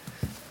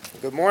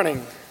Good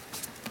morning.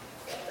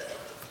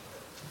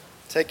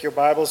 Take your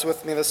Bibles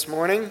with me this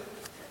morning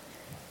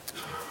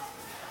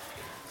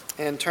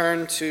and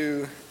turn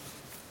to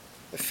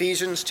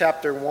Ephesians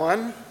chapter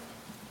 1.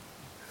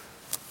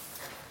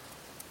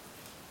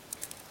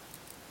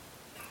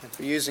 If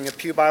you're using a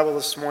pew Bible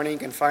this morning, you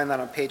can find that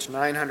on page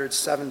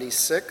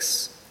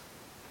 976.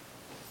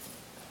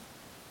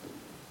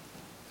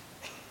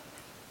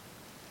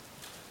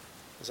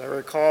 As I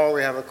recall,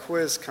 we have a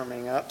quiz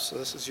coming up, so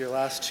this is your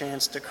last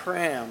chance to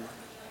cram.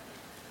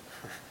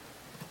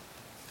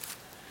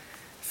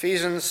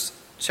 Ephesians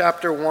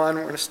chapter 1,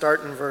 we're going to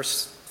start in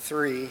verse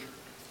 3.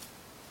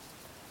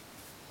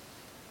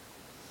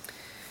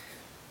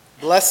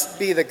 Blessed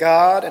be the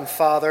God and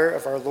Father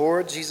of our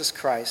Lord Jesus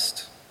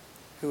Christ,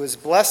 who has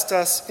blessed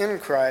us in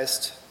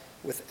Christ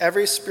with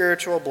every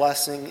spiritual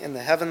blessing in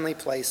the heavenly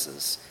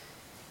places,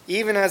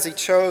 even as he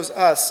chose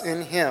us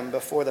in him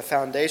before the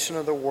foundation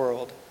of the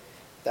world,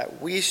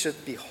 that we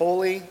should be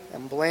holy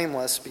and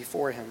blameless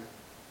before him.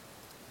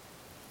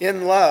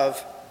 In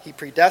love, he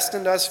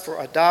predestined us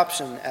for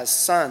adoption as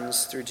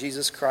sons through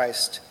Jesus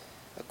Christ,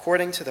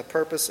 according to the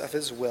purpose of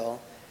his will,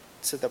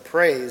 to the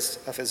praise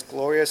of his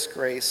glorious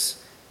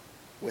grace,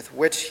 with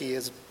which he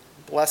has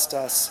blessed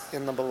us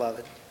in the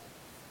beloved.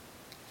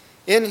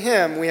 In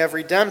him we have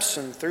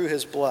redemption through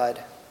his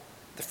blood,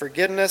 the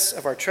forgiveness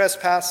of our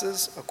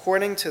trespasses,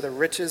 according to the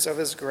riches of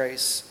his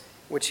grace,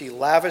 which he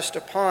lavished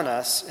upon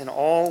us in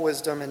all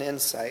wisdom and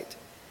insight,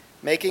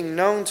 making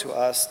known to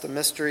us the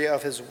mystery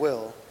of his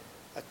will,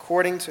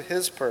 according to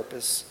his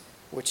purpose,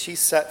 which he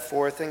set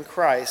forth in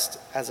Christ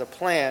as a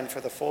plan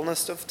for the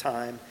fullness of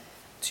time,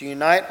 to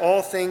unite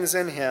all things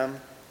in him,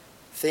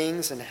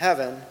 things in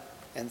heaven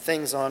and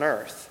things on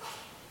earth.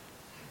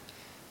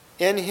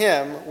 In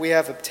him we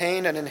have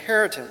obtained an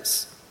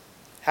inheritance,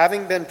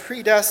 having been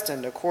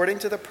predestined according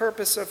to the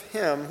purpose of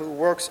him who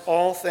works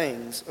all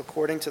things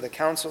according to the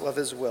counsel of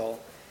his will,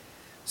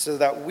 so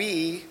that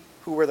we,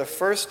 who were the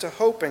first to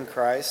hope in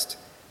Christ,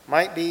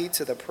 might be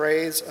to the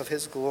praise of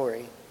his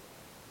glory.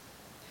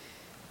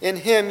 In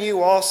him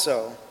you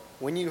also,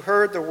 when you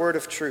heard the word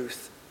of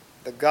truth,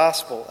 the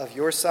gospel of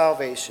your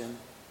salvation,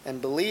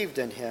 and believed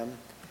in him,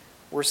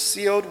 were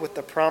sealed with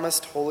the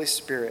promised Holy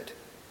Spirit,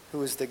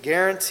 who is the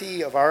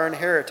guarantee of our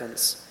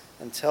inheritance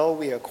until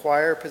we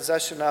acquire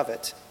possession of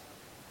it,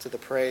 to the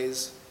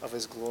praise of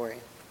his glory.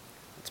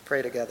 Let's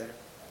pray together.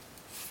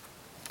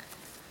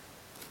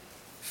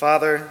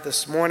 Father,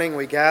 this morning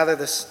we gather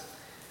this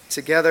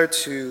together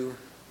to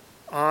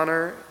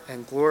honor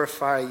and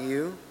glorify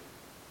you.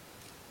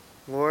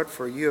 Lord,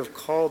 for you have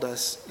called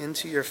us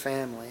into your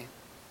family,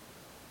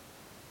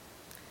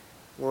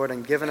 Lord,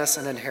 and given us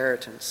an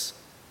inheritance,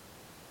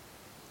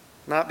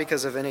 not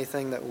because of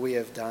anything that we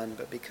have done,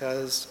 but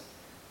because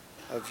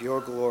of your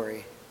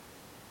glory.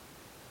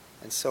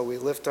 And so we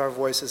lift our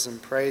voices in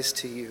praise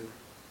to you.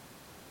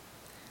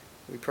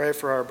 We pray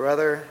for our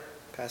brother,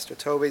 Pastor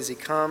Toby, as he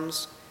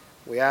comes.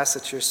 We ask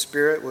that your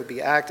Spirit would be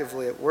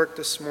actively at work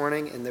this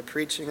morning in the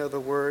preaching of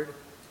the word,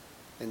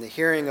 in the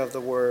hearing of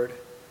the word,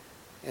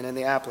 and in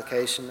the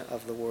application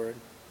of the word.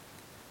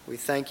 We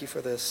thank you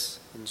for this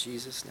in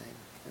Jesus' name.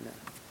 Amen.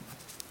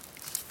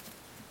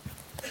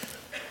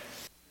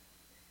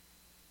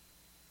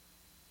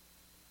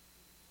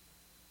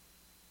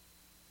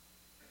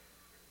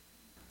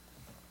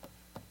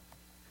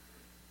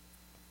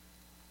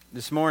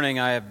 This morning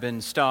I have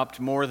been stopped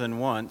more than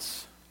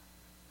once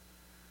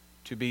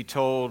to be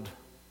told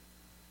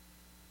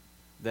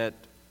that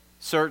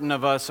certain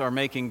of us are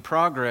making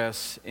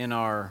progress in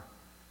our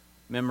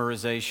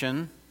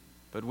memorization,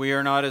 but we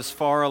are not as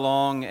far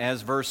along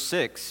as verse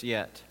 6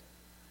 yet.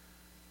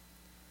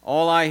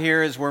 All I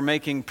hear is we're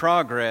making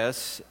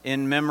progress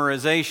in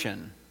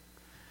memorization,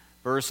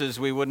 verses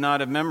we would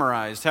not have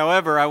memorized.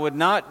 However, I would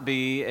not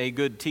be a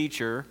good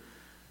teacher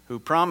who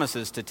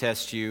promises to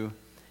test you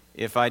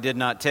if I did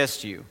not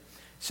test you.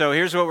 So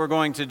here's what we're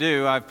going to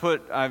do.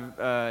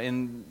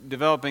 In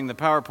developing the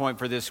PowerPoint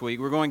for this week,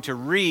 we're going to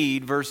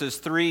read verses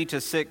 3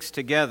 to 6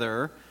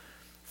 together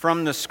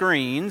from the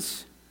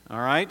screens. All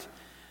right?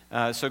 So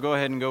let's go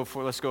ahead and go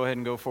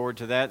forward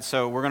to that.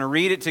 So we're going to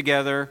read it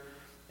together,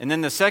 and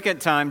then the second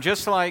time,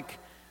 just like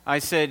I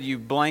said, you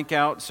blank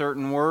out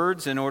certain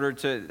words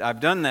I've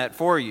done that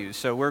for you.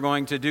 So we're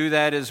going to do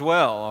that as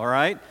well. All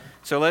right?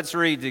 So let's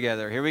read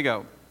together. Here we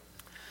go.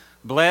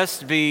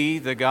 Blessed be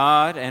the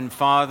God and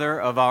Father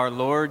of our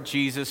Lord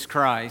Jesus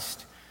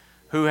Christ,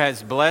 who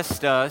has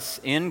blessed us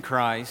in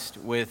Christ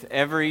with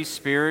every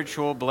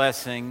spiritual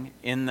blessing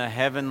in the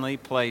heavenly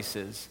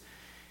places,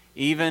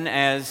 even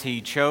as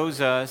he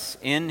chose us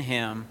in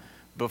him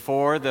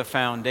before the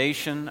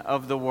foundation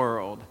of the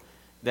world,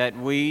 that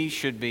we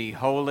should be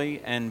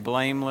holy and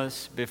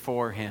blameless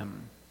before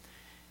him.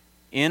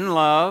 In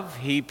love,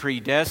 he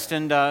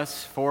predestined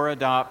us for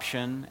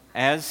adoption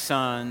as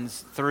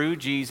sons through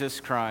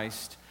Jesus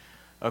Christ,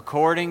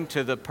 according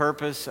to the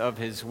purpose of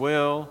his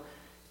will,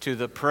 to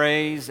the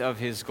praise of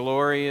his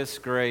glorious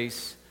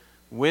grace,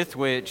 with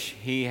which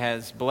he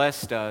has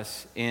blessed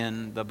us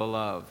in the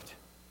beloved.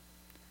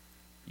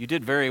 You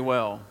did very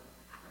well.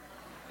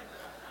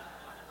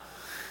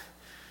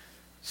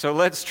 So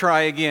let's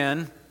try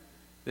again,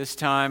 this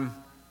time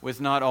with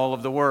not all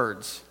of the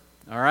words.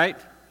 All right?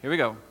 Here we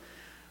go.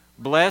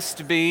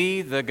 Blessed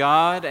be the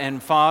God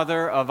and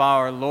Father of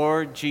our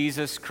Lord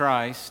Jesus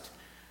Christ,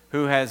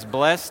 who has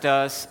blessed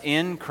us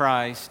in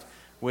Christ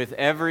with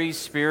every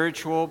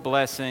spiritual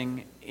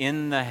blessing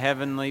in the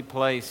heavenly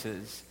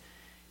places,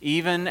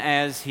 even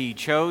as He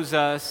chose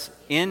us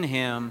in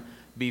Him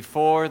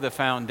before the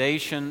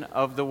foundation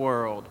of the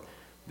world,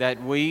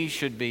 that we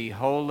should be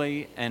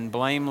holy and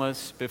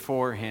blameless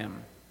before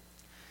Him.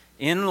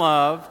 In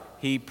love,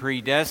 He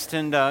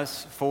predestined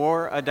us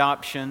for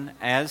adoption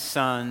as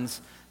sons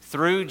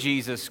through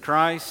Jesus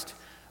Christ,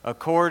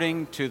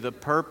 according to the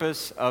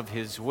purpose of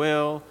His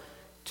will,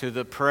 to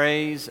the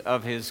praise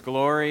of His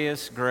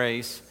glorious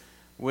grace,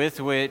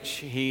 with which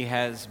He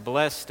has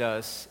blessed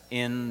us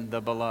in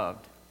the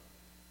Beloved.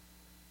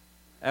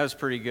 That was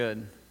pretty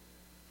good.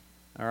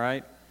 All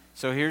right?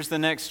 So here's the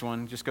next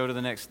one. Just go to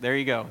the next. There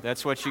you go.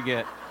 That's what you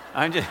get.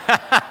 I'm just...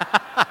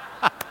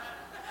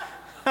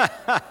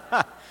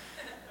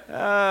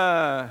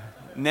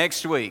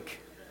 next week.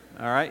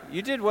 All right?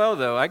 You did well,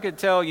 though. I could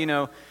tell,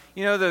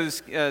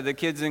 those the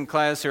kids in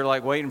class are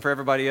like waiting for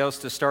everybody else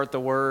to start the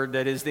word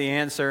that is the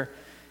answer.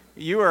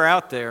 You were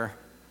out there.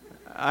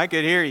 I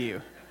could hear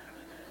you.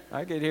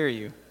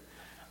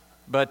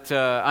 But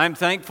I'm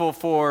thankful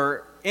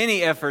for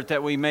any effort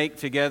that we make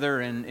together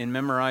in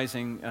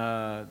memorizing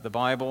the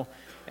Bible.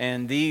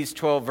 And these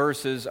 12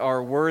 verses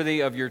are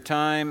worthy of your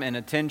time and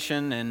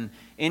attention and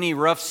any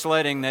rough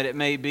sledding that it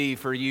may be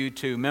for you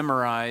to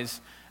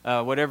memorize,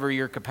 whatever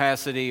your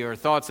capacity or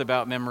thoughts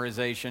about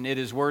memorization. It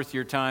is worth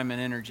your time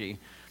and energy.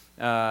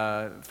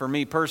 For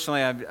me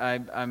personally,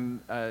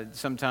 I'm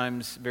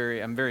sometimes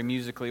very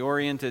musically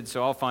oriented,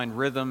 so I'll find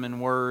rhythm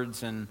in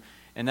words, and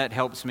that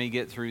helps me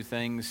get through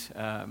things.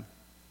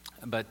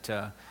 But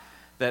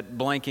that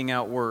blanking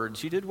out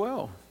words, you did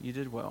well.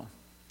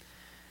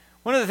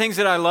 One of the things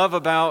that I love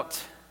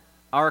about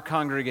our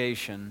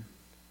congregation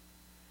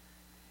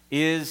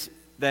is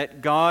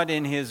that God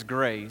in His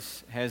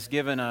grace has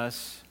given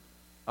us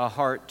a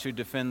heart to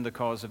defend the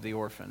cause of the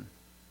orphan.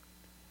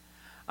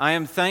 I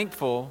am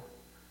thankful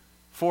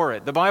for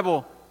it. The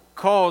Bible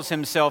calls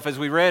Himself, as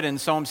we read in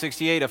Psalm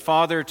 68, a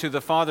father to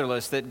the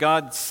fatherless, that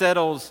God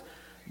settles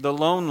the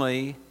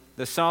lonely,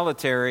 the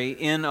solitary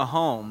in a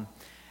home.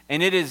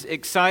 And it is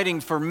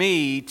exciting for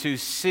me to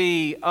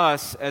see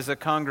us as a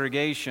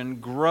congregation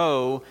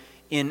grow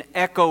in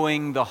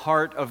echoing the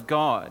heart of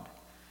God.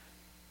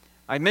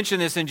 I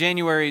mentioned this in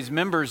January's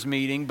members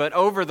meeting, but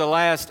over the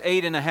last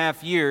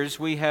 8.5 years,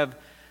 we have,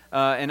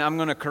 and I'm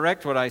going to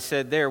correct what I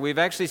said there, we've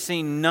actually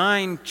seen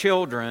 9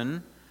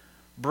 children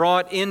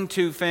brought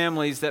into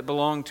families that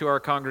belong to our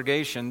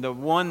congregation. The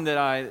one that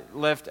I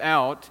left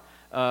out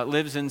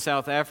lives in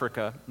South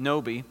Africa,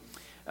 Nobi.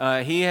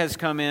 He has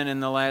come in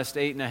the last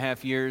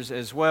 8.5 years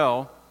as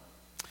well.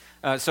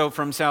 So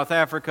from South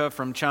Africa,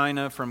 from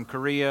China, from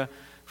Korea,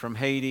 from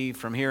Haiti,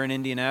 from here in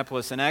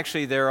Indianapolis. And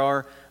actually there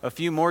are a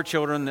few more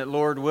children that,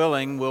 Lord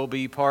willing, will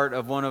be part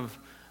of one of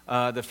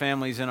the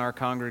families in our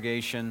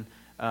congregation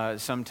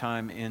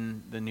sometime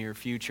in the near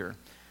future.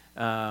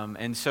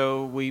 And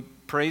so we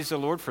praise the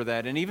Lord for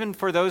that. And even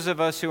for those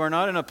of us who are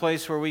not in a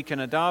place where we can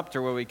adopt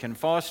or where we can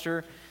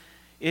foster,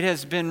 it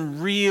has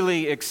been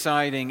really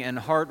exciting and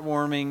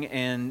heartwarming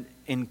and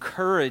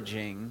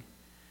encouraging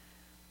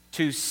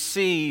to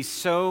see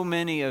so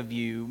many of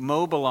you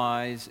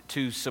mobilize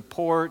to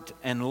support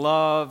and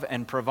love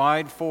and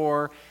provide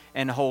for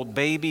and hold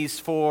babies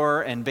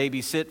for and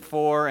babysit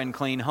for and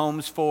clean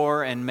homes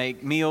for and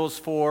make meals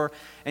for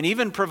and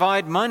even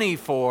provide money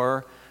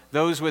for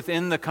those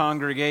within the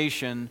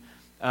congregation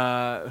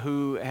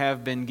who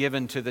have been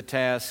given to the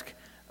task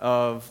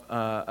of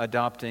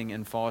adopting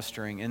and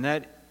fostering. And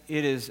that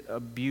it is a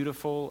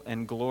beautiful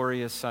and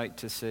glorious sight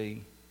to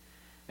see.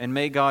 And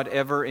may God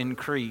ever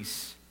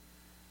increase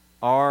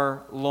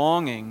our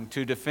longing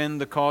to defend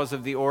the cause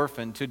of the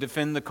orphan, to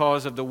defend the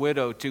cause of the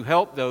widow, to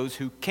help those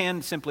who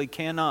simply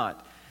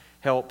cannot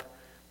help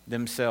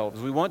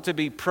themselves. We want to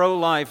be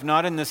pro-life,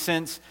 not in the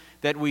sense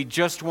that we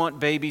just want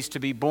babies to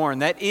be born.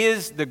 That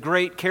is the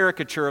great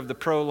caricature of the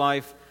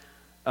pro-life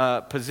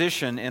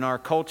position in our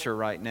culture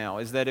right now,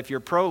 is that if you're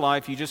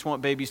pro-life, you just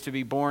want babies to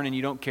be born and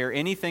you don't care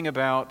anything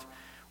about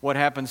what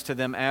happens to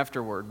them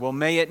afterward. Well,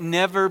 may it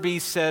never be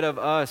said of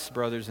us,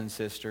 brothers and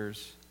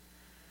sisters.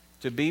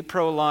 To be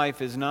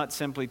pro-life is not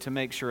simply to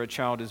make sure a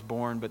child is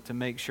born, but to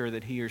make sure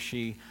that he or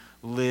she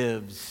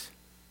lives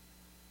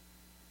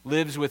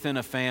within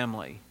a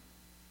family,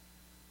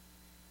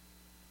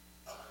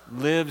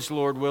 lives,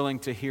 Lord willing,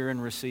 to hear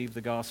and receive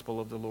the gospel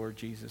of the Lord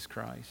Jesus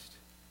Christ.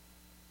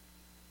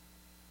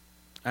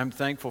 I'm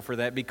thankful for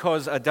that,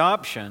 because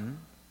adoption,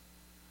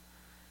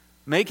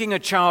 making a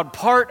child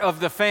part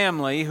of the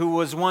family who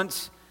was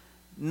once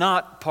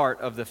not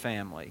part of the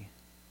family,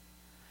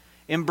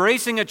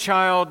 embracing a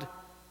child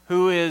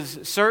who is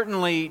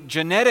certainly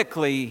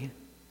genetically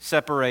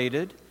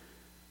separated,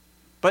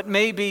 but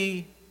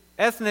maybe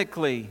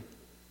ethnically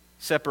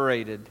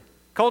separated,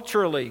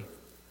 culturally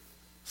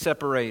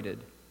separated,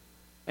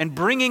 And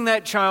bringing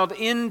that child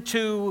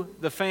into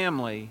the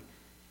family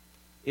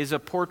is a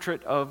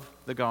portrait of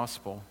the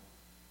gospel.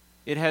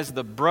 It has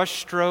the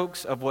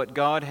brushstrokes of what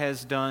God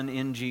has done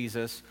in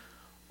Jesus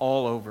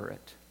all over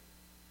it.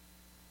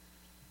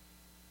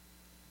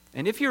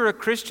 And if you're a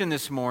Christian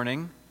this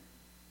morning,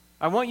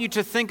 I want you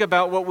to think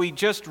about what we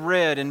just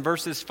read in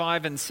verses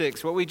 5 and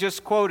 6, what we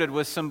just quoted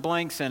with some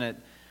blanks in it.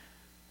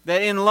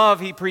 That in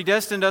love He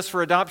predestined us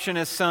for adoption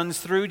as sons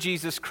through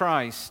Jesus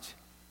Christ.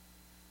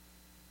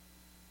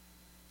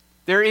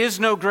 There is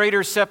no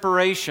greater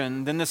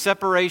separation than the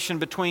separation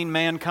between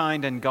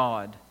mankind and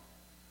God.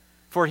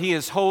 For He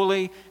is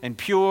holy and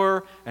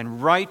pure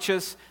and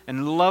righteous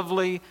and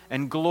lovely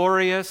and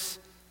glorious,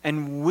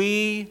 and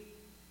we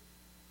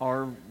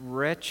are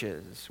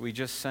wretches. We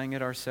just sang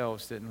it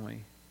ourselves, didn't we?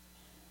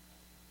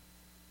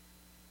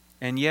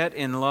 And yet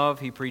in love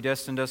He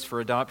predestined us for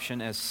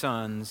adoption as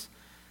sons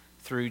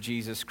through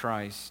Jesus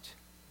Christ.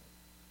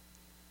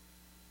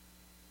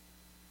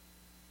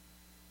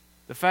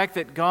 The fact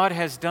that God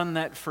has done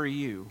that for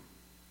you,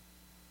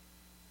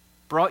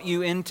 brought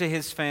you into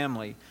His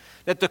family,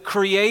 that the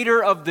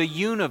Creator of the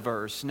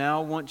universe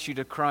now wants you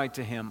to cry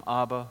to Him,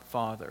 Abba,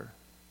 Father.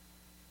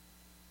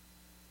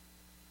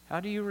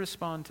 How do you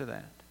respond to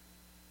that?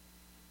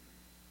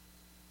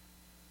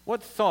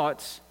 What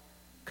thoughts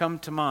come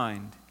to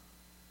mind?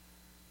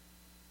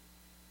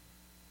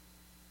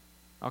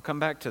 I'll come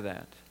back to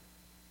that.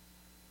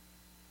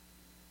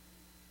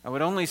 I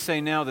would only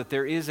say now that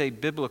there is a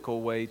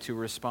biblical way to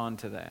respond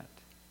to that.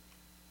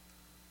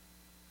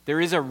 There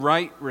is a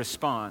right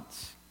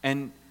response.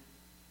 And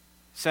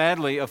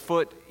sadly,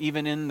 afoot,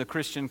 even in the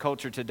Christian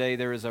culture today,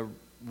 there is a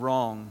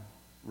wrong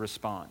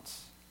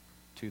response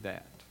to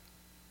that.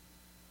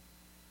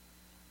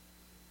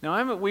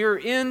 Now, we're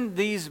in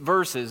these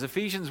verses,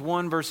 Ephesians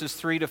 1, verses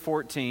 3 to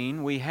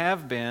 14. We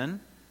have been.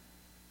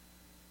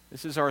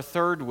 This is our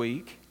third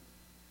week.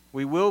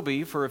 We will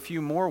be for a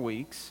few more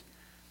weeks.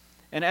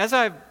 And as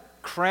I've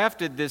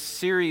crafted this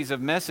series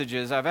of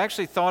messages, I've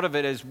actually thought of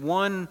it as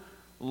one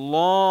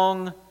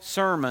long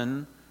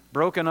sermon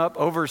broken up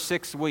over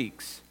 6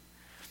 weeks.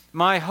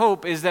 My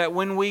hope is that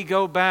when we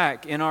go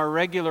back in our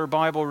regular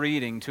Bible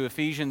reading to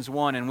Ephesians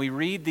 1 and we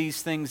read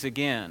these things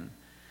again,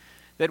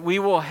 that we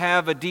will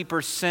have a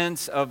deeper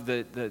sense of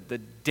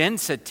the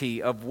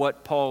density of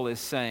what Paul is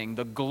saying,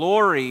 the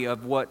glory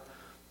of what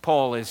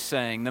Paul is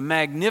saying, the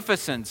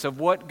magnificence of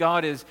what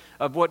God is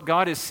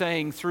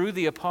saying through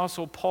the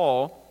Apostle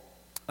Paul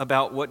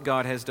about what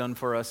God has done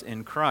for us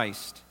in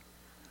Christ.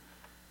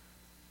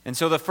 And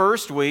so the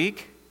first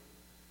week,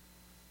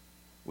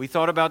 we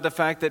thought about the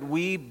fact that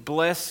we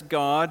bless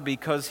God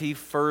because He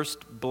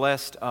first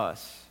blessed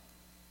us.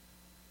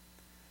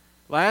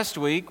 Last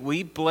week,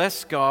 we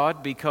bless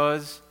God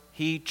because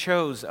He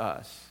chose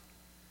us.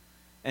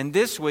 And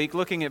this week,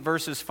 looking at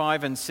verses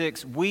 5 and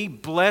 6, we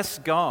bless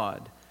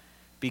God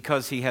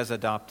because He has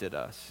adopted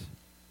us.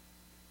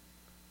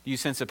 Do you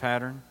sense a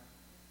pattern?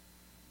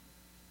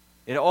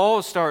 It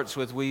all starts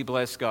with we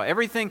bless God.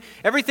 Everything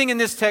in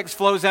this text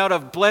flows out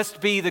of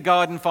blessed be the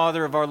God and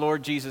Father of our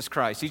Lord Jesus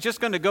Christ. He's just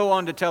going to go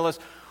on to tell us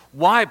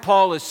why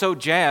Paul is so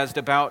jazzed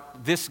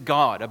about this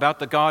God, about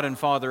the God and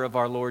Father of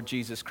our Lord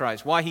Jesus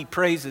Christ, why he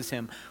praises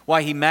Him,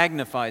 why he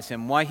magnifies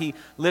Him, why he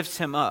lifts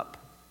Him up.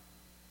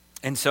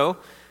 And so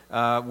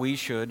we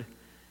should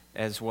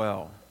as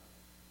well.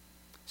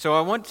 So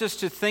I want us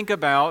to think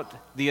about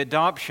the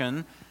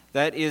adoption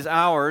that is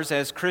ours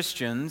as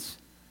Christians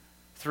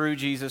through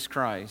Jesus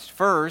Christ.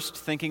 First,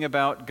 thinking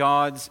about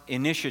God's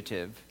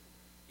initiative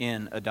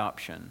in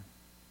adoption.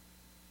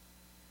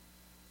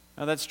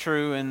 Now that's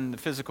true in the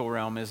physical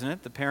realm, isn't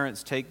it? The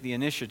parents take the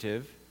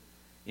initiative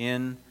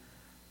in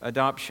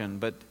adoption.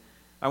 But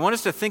I want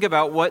us to think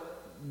about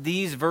what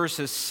these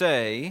verses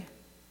say.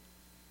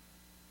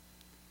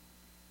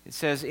 It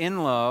says,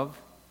 in love,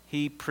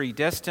 He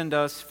predestined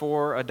us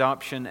for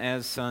adoption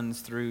as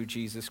sons through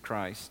Jesus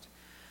Christ.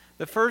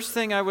 The first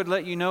thing I would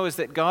let you know is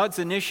that God's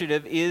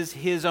initiative is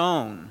His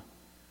own.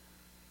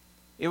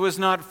 It was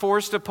not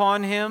forced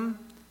upon Him.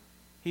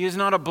 He is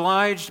not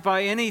obliged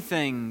by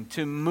anything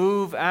to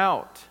move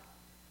out.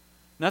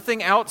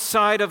 Nothing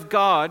outside of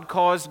God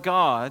caused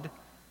God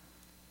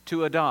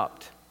to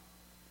adopt.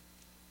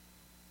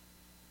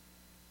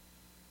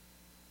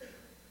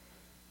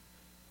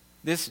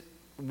 This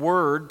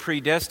word,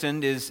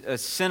 predestined, is a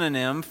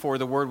synonym for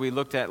the word we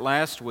looked at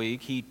last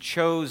week. He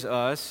chose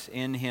us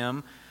in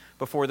Him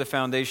before the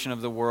foundation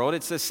of the world.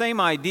 It's the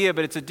same idea,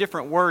 but it's a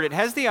different word. It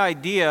has the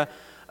idea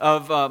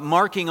of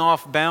marking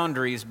off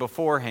boundaries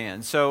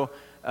beforehand. So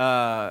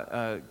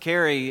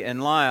Carrie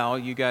and Lyle,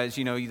 you guys,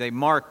 they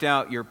marked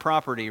out your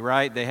property,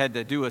 right? They had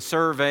to do a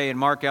survey and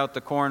mark out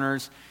the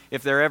corners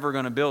if they're ever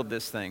going to build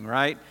this thing,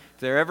 right? If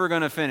they're ever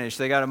going to finish,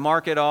 they got to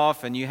mark it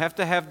off, and you have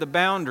to have the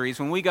boundaries.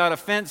 When we got a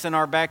fence in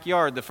our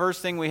backyard, the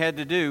first thing we had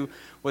to do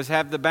was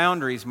have the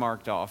boundaries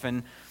marked off.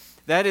 And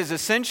that is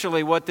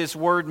essentially what this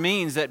word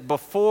means, that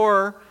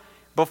beforehand,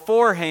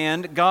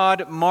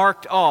 God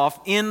marked off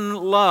in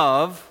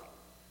love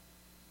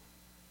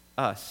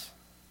us.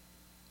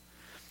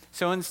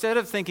 So instead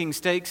of thinking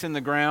stakes in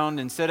the ground,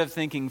 instead of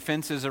thinking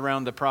fences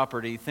around the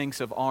property, thinks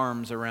of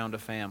arms around a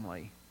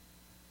family.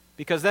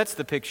 Because that's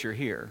the picture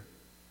here.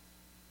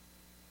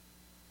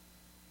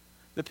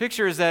 The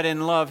picture is that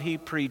in love, He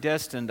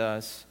predestined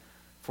us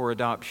for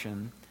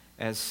adoption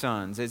as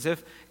sons, as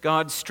if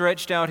God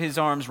stretched out His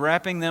arms,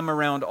 wrapping them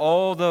around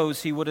all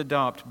those He would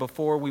adopt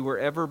before we were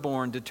ever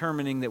born,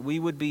 determining that we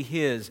would be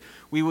His,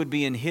 we would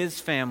be in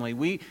His family,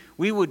 we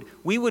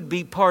would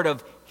be part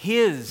of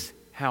His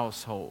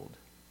household.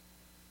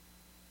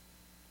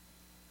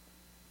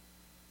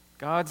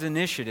 God's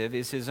initiative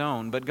is His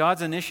own, but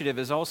God's initiative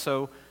is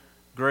also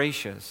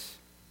gracious.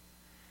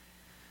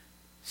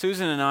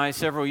 Susan and I,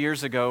 several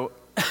years ago,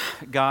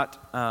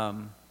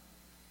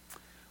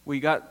 we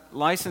got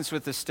licensed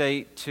with the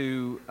state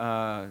to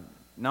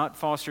not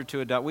foster,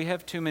 to adopt. We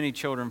have too many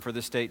children for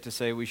the state to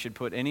say we should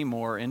put any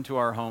more into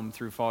our home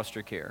through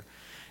foster care.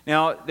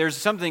 Now, there's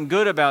something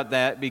good about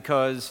that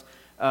because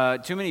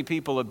too many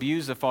people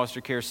abuse the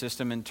foster care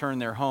system and turn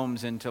their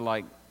homes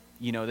into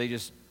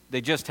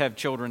they just have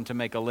children to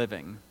make a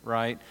living,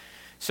 right?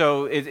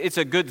 So it's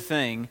a good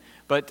thing.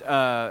 But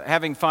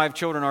having 5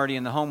 children already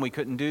in the home, we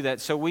couldn't do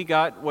that. So we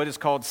got what is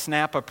called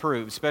SNAP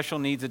Approved, Special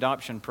Needs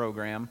Adoption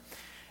Program.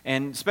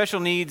 And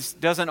special needs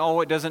doesn't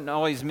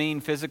always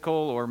mean physical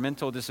or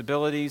mental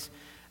disabilities.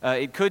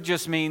 It could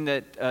just mean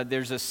that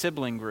there's a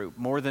sibling group.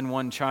 More than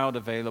one child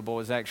available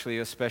is actually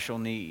a special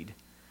need.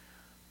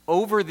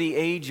 Over the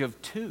age of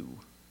 2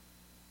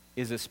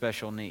 is a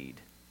special need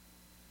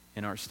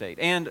in our state.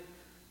 And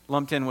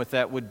lumped in with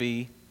that would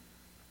be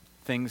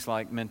things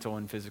like mental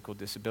and physical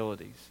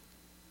disabilities.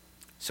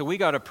 So we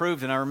got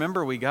approved, and I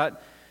remember we got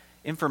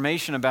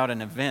information about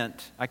an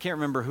event. I can't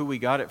remember who we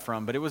got it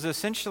from, but it was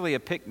essentially a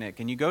picnic.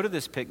 And you go to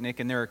this picnic,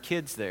 and there are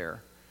kids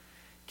there.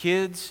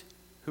 Kids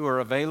who are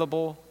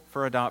available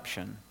for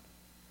adoption.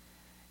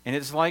 And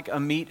it's like a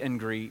meet and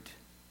greet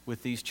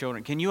with these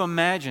children. Can you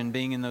imagine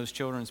being in those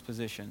children's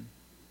position?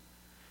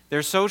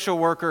 Their social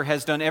worker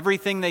has done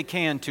everything they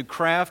can to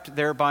craft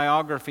their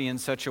biography in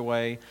such a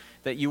way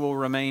that you will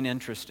remain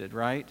interested,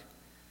 right?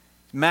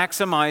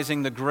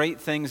 Maximizing the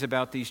great things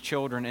about these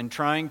children and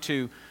trying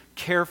to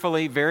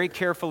carefully, very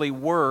carefully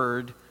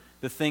word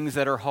the things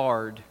that are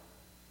hard.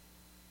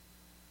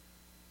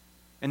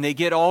 And they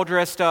get all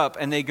dressed up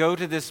and they go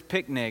to this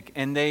picnic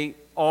and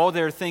all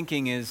they're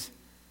thinking is,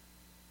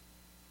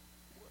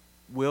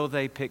 will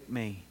they pick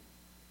me?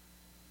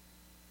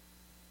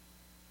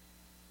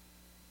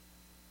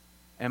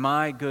 Am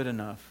I good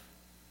enough?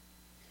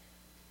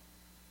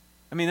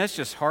 I mean, that's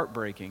just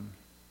heartbreaking,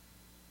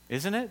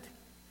 isn't it?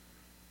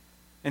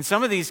 And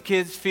some of these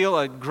kids feel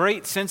a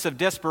great sense of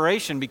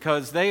desperation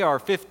because they are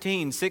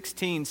 15,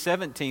 16,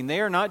 17. They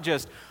are not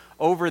just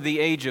over the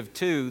age of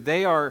 2.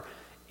 They are,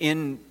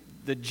 in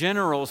the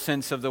general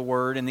sense of the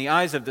word, in the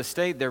eyes of the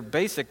state, they're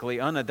basically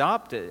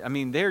unadopted. I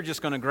mean, they're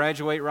just going to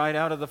graduate right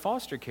out of the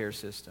foster care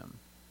system.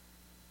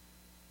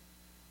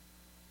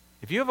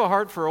 If you have a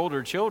heart for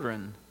older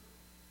children,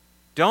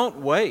 don't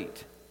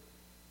wait.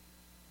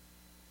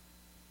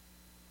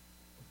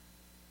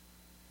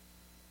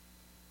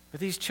 But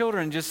these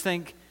children just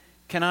think,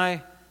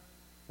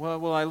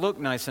 will I look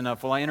nice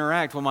enough? Will I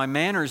interact? Will my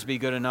manners be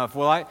good enough?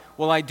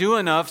 Will I do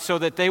enough so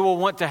that they will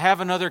want to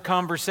have another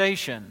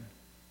conversation?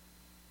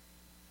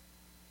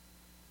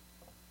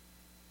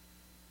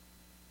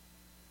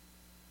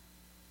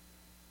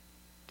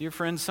 Dear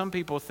friends, some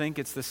people think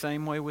it's the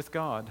same way with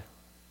God.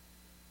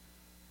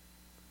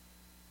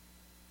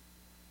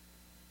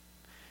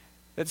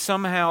 That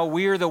somehow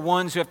we're the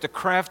ones who have to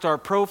craft our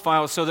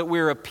profile so that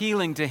we're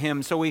appealing to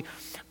Him. So we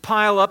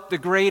pile up the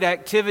great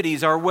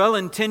activities, our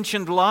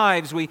well-intentioned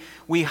lives.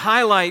 We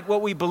highlight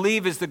what we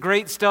believe is the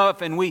great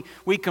stuff, and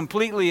we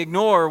completely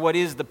ignore what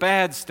is the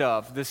bad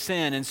stuff, the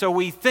sin. And so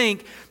we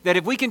think that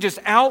if we can just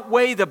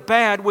outweigh the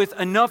bad with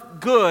enough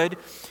good,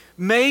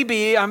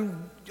 maybe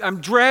I'm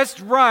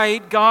dressed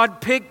right, God,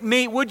 pick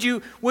me. Would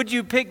you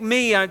pick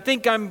me? I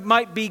think I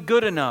might be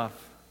good enough.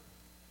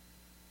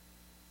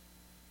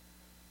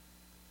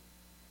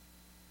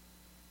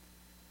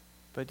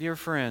 But dear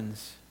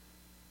friends,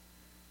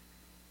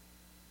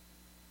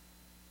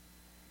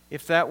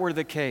 if that were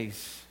the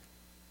case,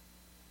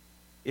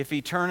 if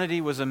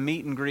eternity was a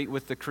meet and greet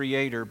with the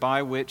Creator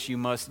by which you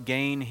must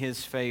gain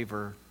His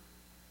favor,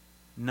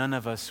 none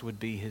of us would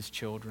be His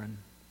children.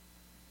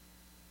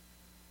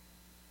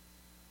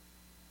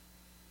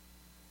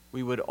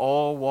 We would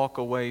all walk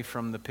away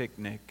from the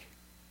picnic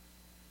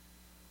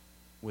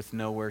with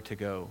nowhere to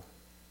go.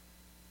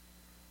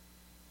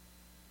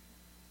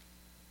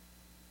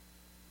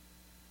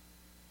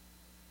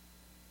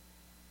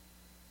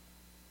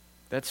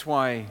 That's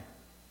why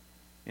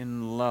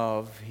in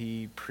love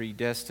He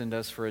predestined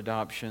us for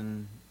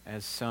adoption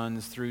as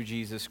sons through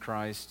Jesus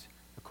Christ,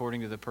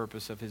 according to the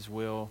purpose of His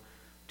will,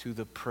 to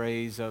the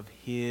praise of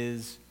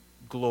His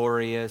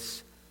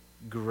glorious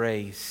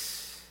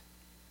grace.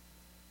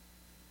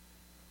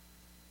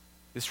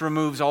 This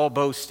removes all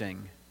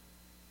boasting.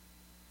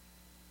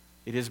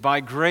 It is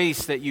by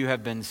grace that you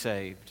have been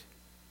saved,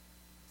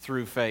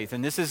 through faith.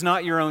 And this is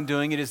not your own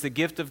doing, it is the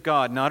gift of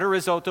God, not a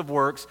result of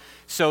works,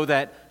 so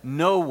that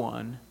no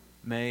one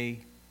may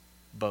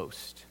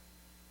boast.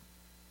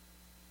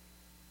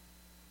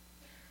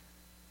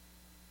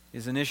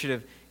 His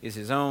initiative is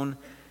his own,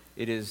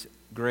 it is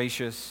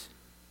gracious,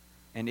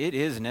 and it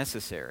is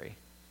necessary.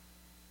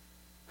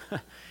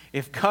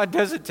 If God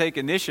doesn't take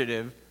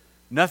initiative,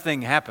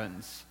 nothing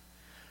happens.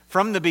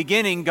 From the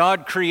beginning,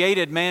 God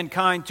created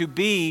mankind to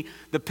be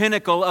the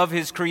pinnacle of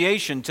His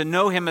creation, to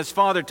know Him as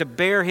Father, to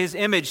bear His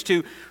image,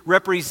 to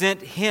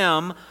represent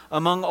Him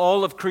among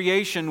all of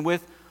creation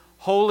with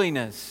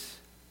holiness,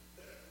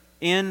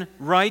 in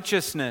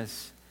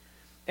righteousness.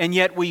 And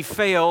yet we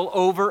fail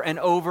over and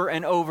over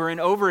and over and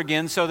over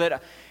again, so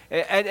that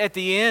at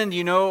the end,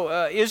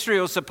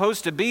 Israel is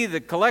supposed to be the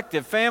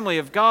collective family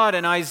of God,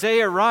 and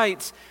Isaiah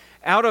writes,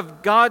 out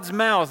of God's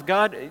mouth,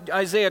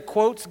 Isaiah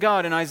quotes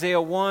God in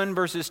Isaiah 1,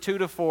 verses 2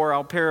 to 4,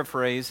 I'll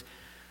paraphrase,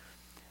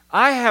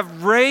 I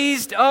have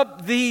raised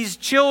up these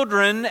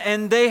children,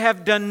 and they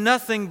have done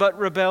nothing but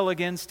rebel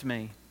against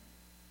me.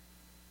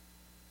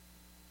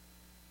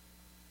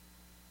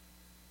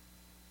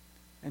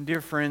 And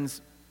dear friends,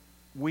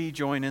 we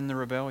join in the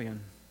rebellion.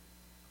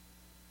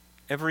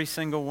 Every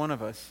single one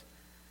of us.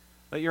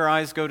 Let your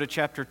eyes go to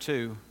chapter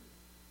 2.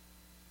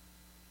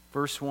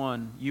 Verse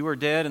 1, you are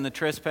dead in the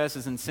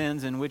trespasses and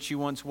sins in which you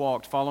once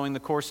walked, following the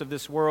course of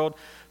this world,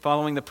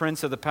 following the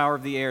prince of the power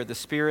of the air, the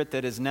spirit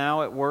that is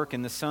now at work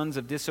in the sons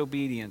of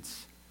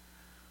disobedience,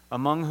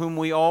 among whom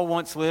we all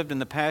once lived in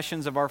the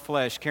passions of our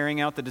flesh, carrying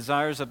out the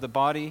desires of the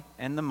body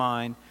and the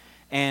mind,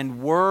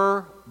 and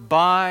were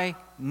by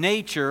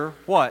nature,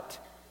 what?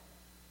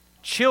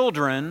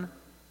 Children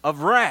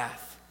of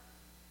wrath,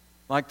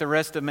 like the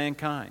rest of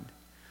mankind.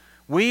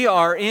 We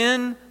are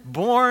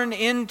born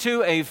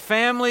into a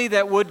family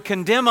that would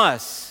condemn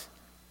us.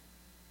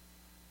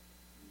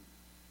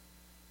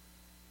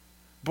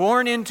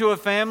 Born into a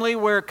family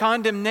where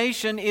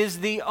condemnation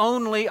is the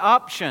only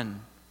option.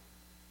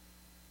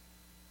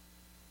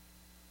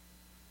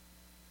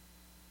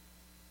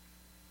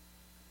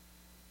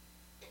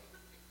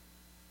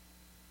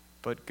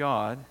 But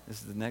God,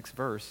 this is the next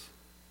verse,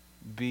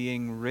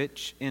 being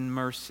rich in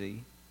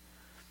mercy,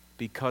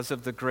 because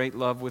of the great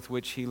love with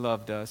which He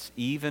loved us,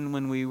 even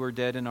when we were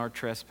dead in our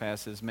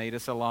trespasses, made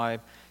us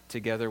alive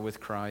together with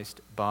Christ.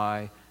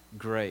 By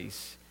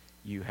grace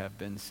you have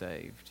been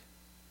saved.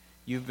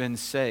 You've been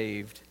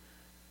saved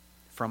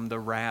from the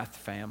wrath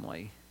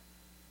family.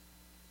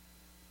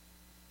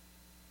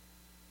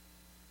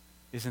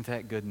 Isn't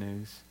that good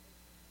news?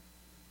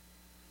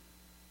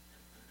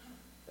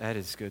 That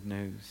is good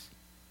news.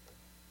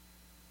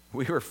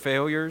 We were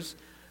failures,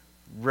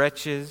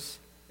 wretches,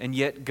 and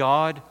yet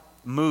God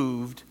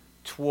moved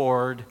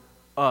toward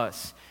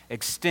us,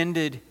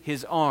 extended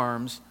His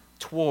arms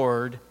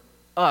toward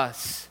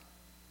us.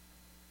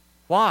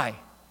 Why?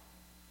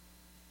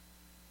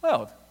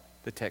 Well,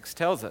 the text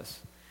tells us.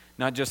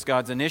 Not just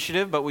God's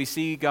initiative, but we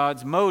see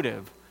God's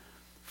motive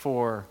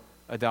for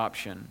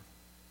adoption.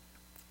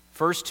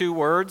 First two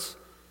words,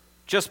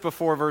 just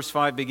before verse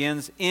 5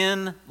 begins,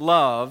 in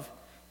love,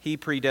 He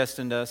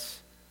predestined us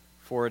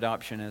for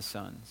adoption as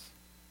sons.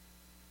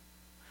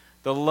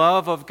 The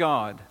love of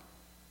God.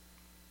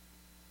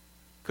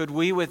 Could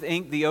we with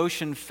ink the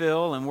ocean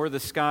fill, and were the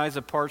skies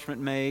of parchment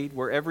made,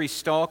 were every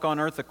stalk on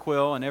earth a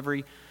quill, and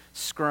every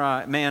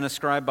man a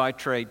scribe by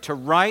trade, to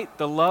write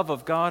the love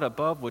of God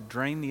above would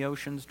drain the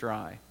oceans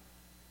dry.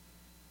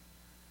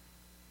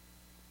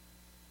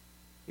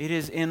 It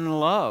is in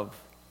love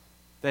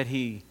that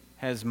He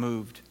has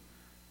moved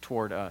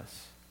toward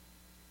us.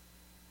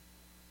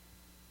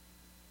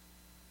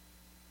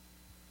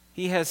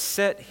 He has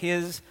set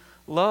His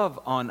love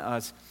on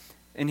us.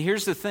 And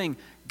here's the thing,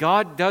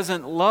 God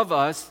doesn't love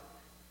us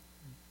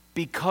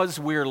because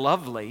we're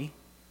lovely.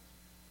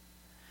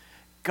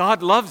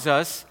 God loves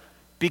us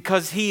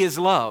because He is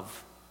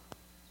love.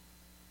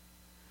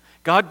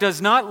 God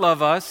does not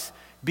love us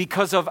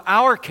because of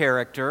our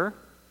character.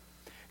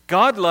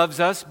 God loves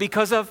us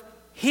because of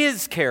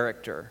His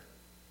character.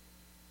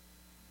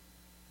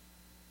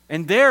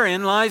 And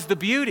therein lies the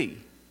beauty.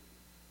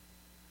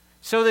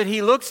 So that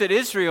He looks at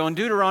Israel in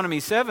Deuteronomy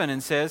 7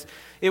 and says,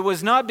 it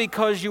was not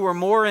because you were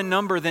more in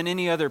number than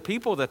any other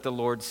people that the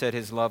Lord set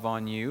His love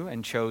on you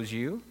and chose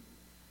you.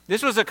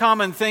 This was a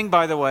common thing,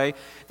 by the way,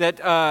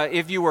 that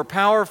if you were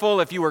powerful,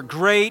 if you were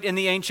great in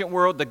the ancient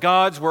world, the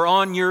gods were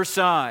on your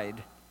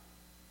side.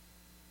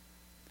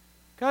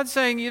 God's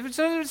saying,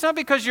 it's not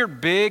because you're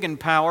big and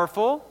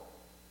powerful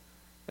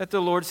that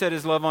the Lord set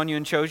His love on you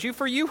and chose you,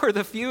 for you are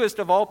the fewest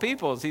of all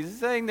peoples. He's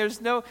saying,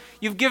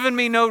 you've given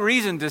me no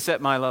reason to set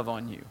my love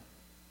on you.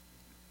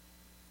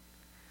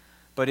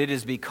 But it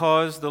is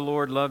because the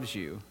Lord loves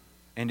you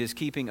and is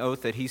keeping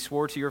oath that He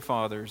swore to your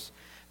fathers,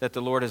 that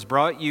the Lord has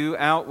brought you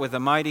out with a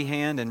mighty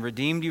hand and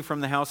redeemed you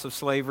from the house of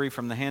slavery,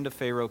 from the hand of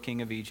Pharaoh,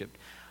 king of Egypt.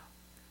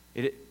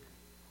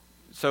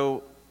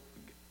 So,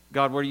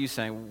 God, what are you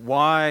saying?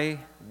 Why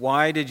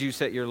did you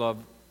set your love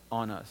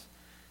on us?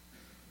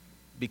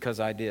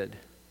 Because I did.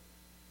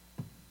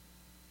 I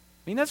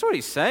mean, that's what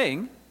He's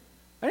saying.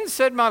 I didn't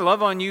set my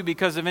love on you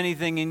because of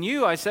anything in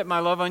you. I set my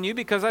love on you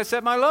because I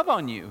set my love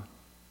on you.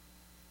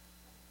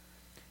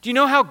 Do you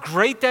know how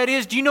great that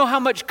is? Do you know how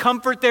much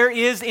comfort there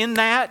is in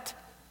that?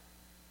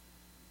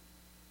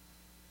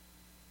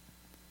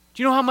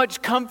 Do you know how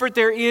much comfort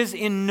there is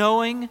in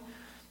knowing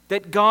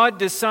that God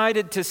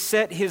decided to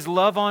set His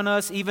love on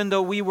us even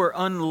though we were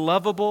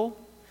unlovable?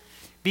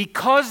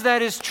 Because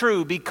that is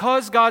true,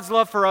 because God's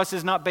love for us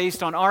is not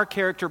based on our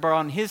character but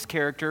on His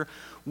character,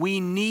 we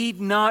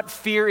need not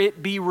fear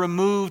it be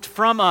removed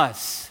from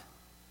us.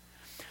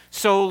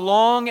 So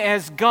long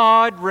as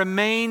God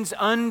remains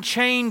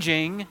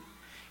unchanging,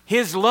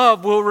 His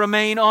love will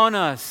remain on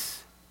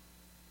us.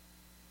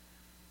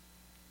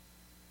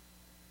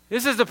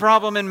 This is the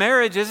problem in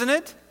marriage, isn't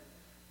it?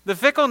 The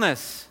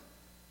fickleness.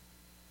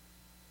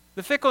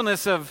 The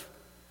fickleness of,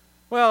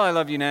 well, I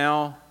love you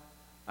now,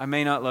 I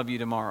may not love you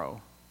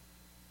tomorrow.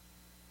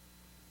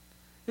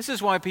 This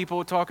is why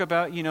people talk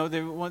about,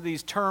 one of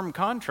these term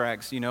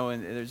contracts, and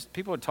there's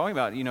people are talking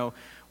about,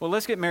 well,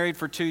 let's get married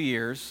for 2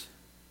 years.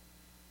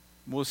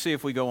 We'll see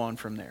if we go on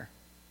from there.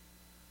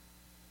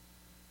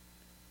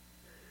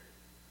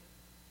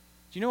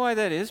 Do you know why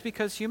that is?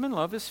 Because human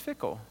love is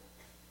fickle.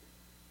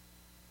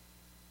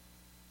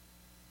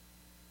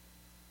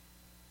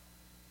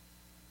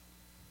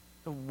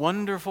 The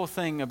wonderful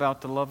thing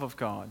about the love of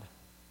God,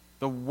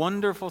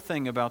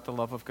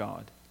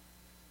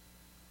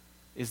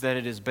 is that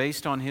it is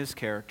based on His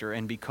character,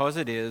 and because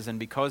it is, and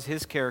because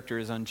His character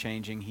is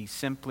unchanging, He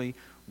simply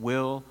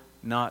will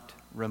not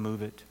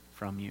remove it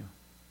from you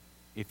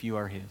if you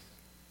are His.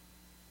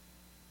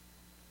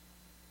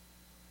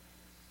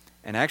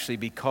 And actually,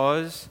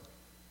 because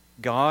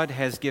God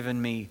has given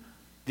me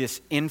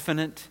this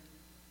infinite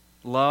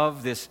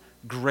love, this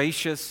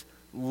gracious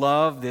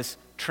love, this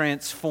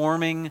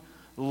transforming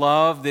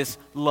love, this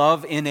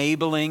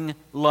love-enabling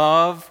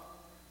love,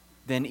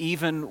 then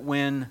even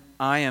when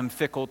I am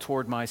fickle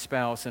toward my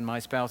spouse and my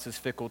spouse is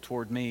fickle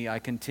toward me, I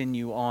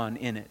continue on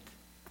in it.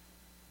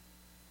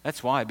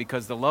 That's why,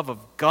 because the love of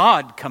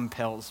God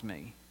compels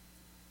me.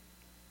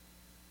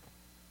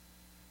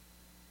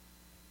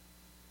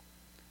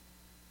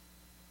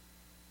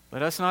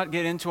 Let us not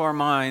get into our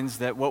minds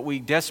that what we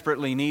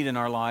desperately need in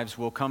our lives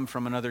will come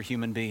from another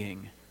human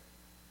being.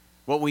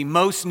 What we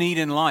most need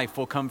in life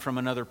will come from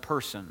another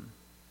person.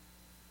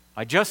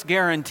 I just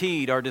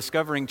guaranteed our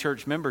Discovering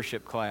Church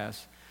membership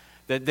class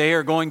that they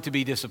are going to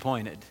be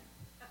disappointed.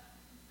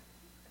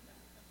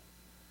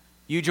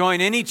 You join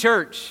any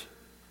church,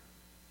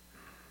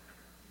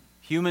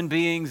 human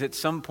beings at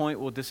some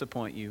point will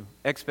disappoint you.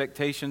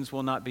 Expectations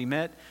will not be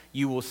met.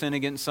 You will sin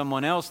against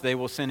someone else. They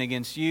will sin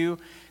against you.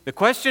 The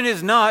question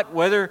is not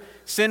whether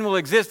sin will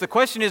exist. The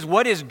question is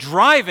what is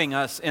driving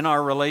us in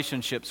our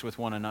relationships with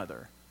one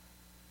another.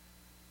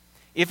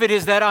 If it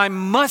is that I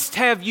must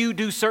have you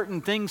do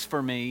certain things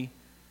for me,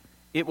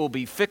 it will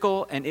be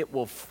fickle and it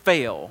will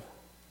fail.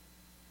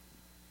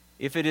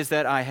 If it is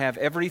that I have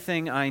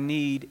everything I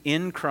need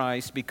in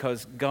Christ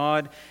because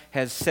God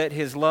has set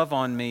His love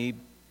on me,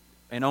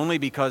 and only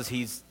because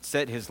He's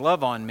set His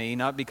love on me,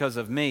 not because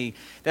of me,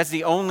 that's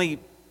the only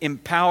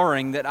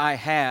empowering that I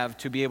have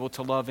to be able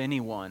to love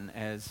anyone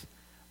as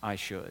I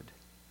should.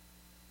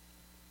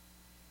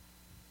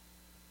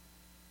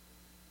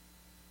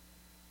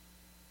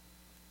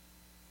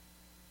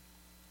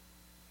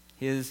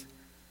 His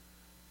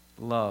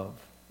love.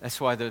 That's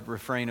why the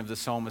refrain of the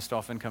psalmist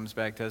often comes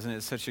back, doesn't it?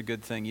 It's such a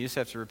good thing. You just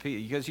have to repeat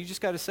it because you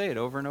just got to say it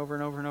over and over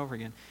and over and over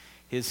again.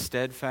 His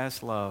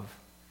steadfast love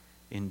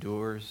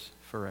endures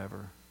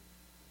forever.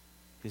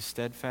 His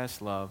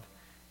steadfast love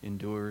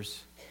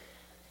endures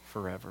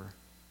forever.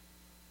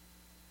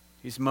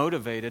 He's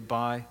motivated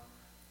by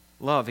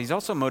love. He's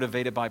also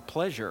motivated by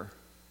pleasure.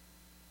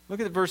 Look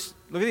at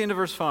the end of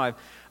verse 5.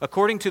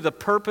 According to the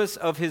purpose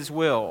of His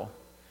will.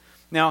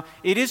 Now,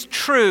 it is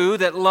true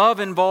that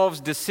love involves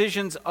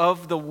decisions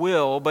of the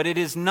will, but it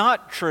is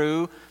not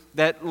true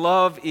that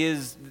love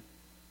is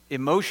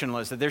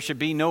emotionless, that there should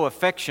be no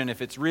affection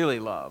if it's really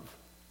love.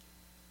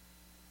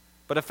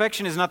 But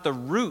affection is not the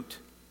root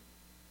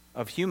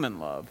of human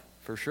love,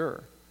 for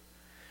sure.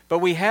 But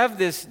we have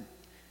this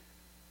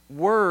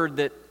word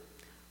that,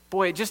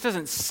 boy, it just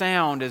doesn't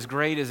sound as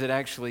great as it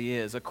actually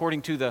is,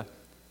 according to the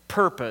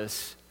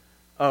purpose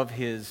of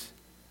His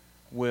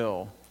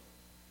will.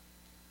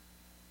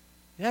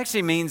 It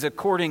actually means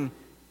according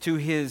to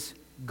His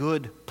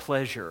good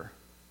pleasure.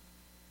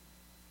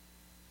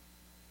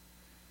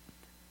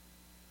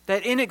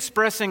 That in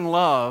expressing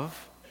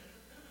love,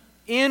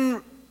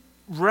 in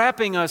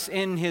wrapping us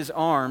in His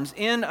arms,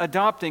 in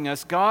adopting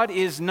us, God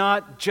is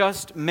not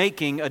just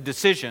making a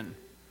decision.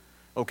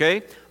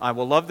 Okay, I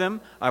will love them,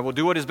 I will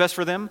do what is best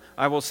for them,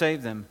 I will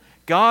save them.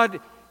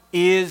 God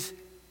is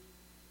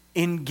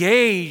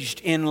engaged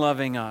in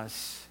loving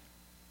us.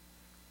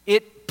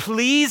 It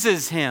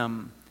pleases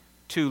Him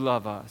to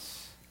love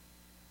us.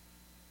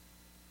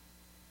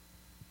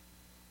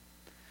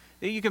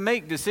 You can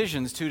make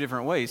decisions two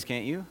different ways,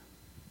 can't you?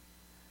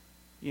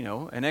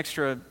 An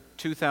extra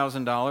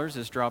 $2,000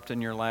 is dropped in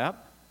your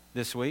lap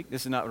this week.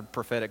 This is not a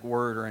prophetic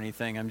word or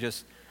anything. I'm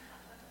just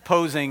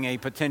posing a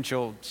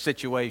potential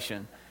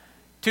situation.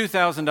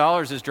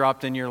 $2,000 is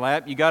dropped in your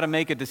lap. You got to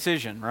make a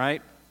decision,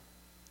 right?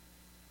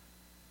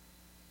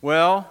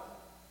 Well,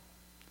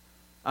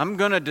 I'm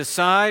going to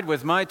decide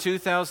with my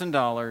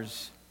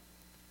 $2,000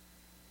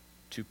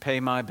 to pay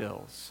my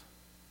bills.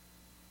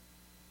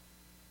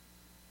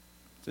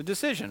 It's a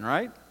decision,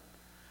 right?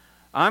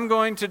 I'm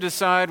going to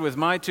decide with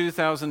my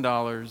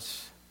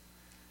 $2,000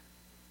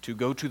 to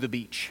go to the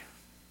beach.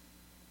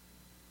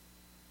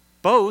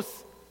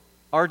 Both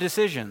are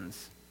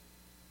decisions.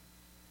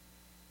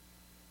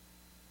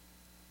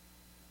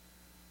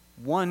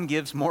 One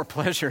gives more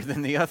pleasure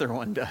than the other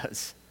one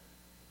does.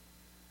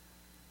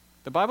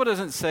 The Bible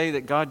doesn't say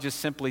that God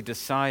just simply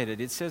decided.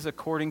 It says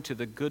according to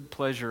the good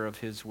pleasure of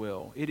His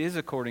will. It is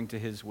according to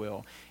His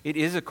will. It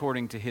is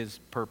according to His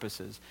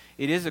purposes.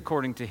 It is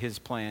according to His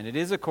plan. It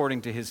is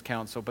according to His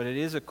counsel. But it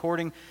is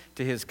according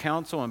to His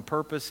counsel and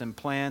purpose and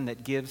plan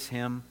that gives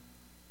Him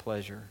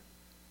pleasure.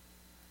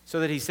 So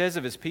that He says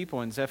of His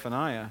people in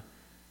Zephaniah,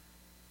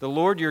 the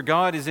Lord your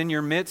God is in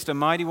your midst, a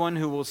mighty one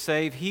who will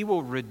save. He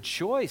will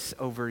rejoice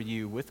over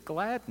you with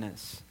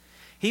gladness.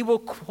 He will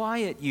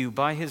quiet you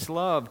by His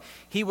love.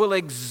 He will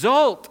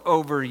exult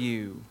over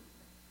you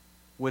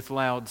with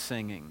loud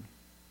singing.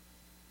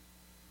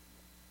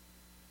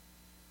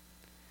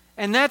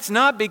 And that's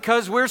not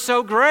because we're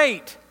so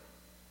great.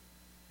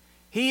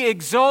 He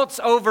exults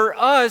over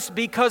us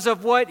because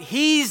of what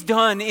He's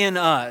done in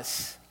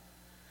us.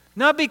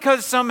 Not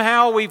because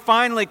somehow we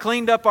finally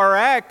cleaned up our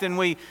act and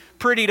we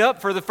prettied up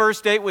for the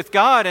first date with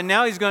God and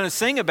now He's going to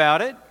sing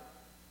about it.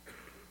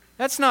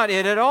 That's not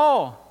it at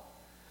all.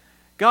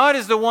 God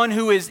is the one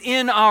who is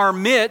in our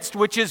midst,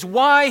 which is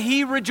why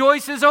He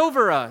rejoices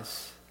over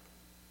us.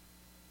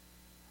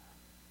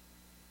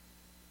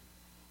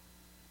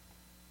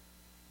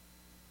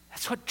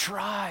 That's what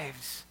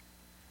drives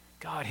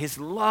God, His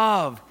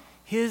love,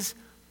 His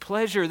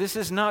pleasure. This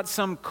is not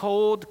some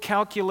cold,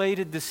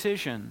 calculated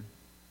decision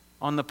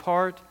on the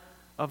part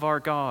of our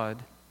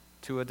God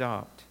to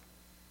adopt.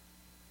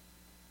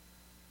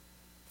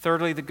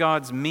 Thirdly, the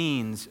God's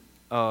means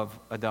of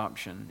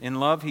adoption.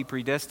 In love, He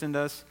predestined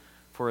us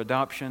for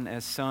adoption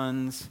as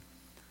sons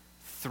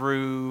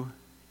through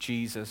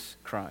Jesus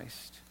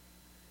Christ.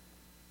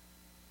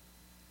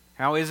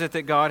 How is it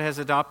that God has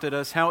adopted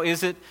us? How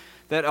is it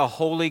that a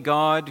holy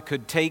God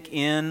could take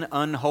in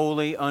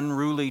unholy,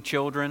 unruly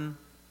children?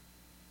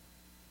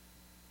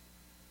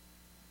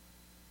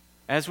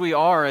 As we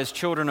are, as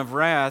children of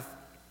wrath,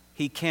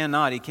 He can't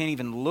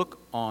even look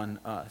on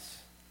us.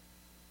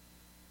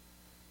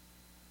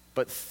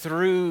 But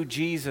through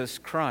Jesus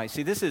Christ.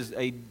 See, this is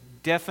a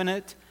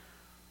definite,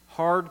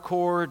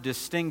 hardcore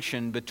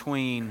distinction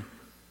between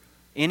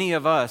any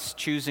of us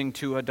choosing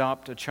to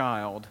adopt a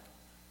child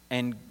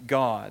and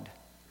God.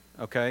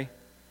 Okay?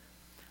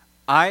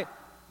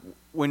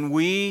 When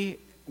we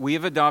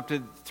have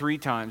adopted 3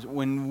 times.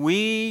 When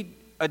we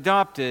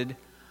adopted,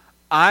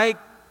 I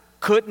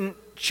couldn't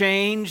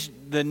change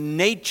the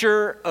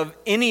nature of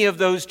any of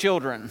those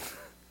children.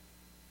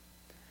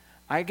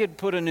 I could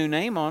put a new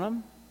name on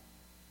them.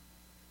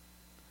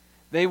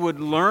 They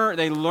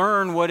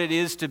learn what it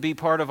is to be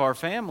part of our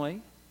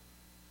family.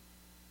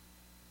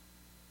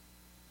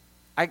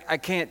 I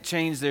can't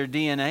change their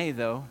DNA,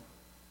 though.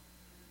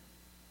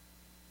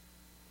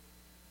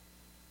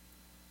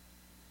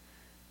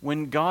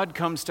 When God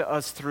comes to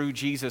us through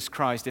Jesus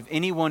Christ, if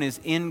anyone is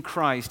in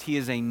Christ, he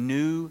is a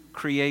new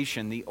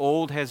creation. The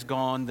old has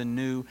gone, the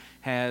new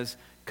has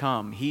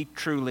come. He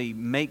truly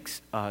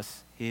makes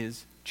us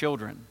His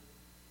children.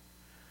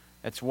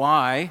 That's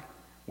why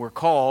we're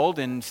called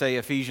in, say,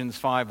 Ephesians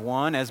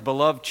 5:1, as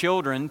beloved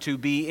children to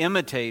be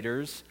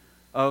imitators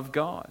of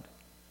God.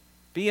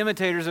 Be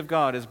imitators of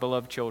God as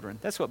beloved children.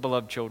 That's what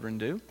beloved children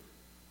do.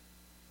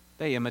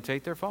 They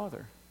imitate their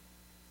father.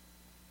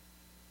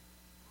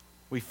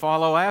 We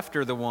follow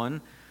after the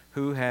one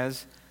who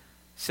has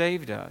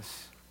saved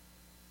us.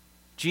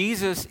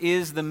 Jesus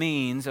is the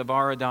means of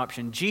our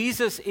adoption.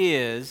 Jesus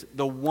is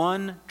the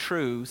one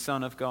true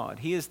Son of God.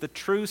 He is the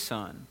true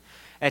Son.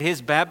 At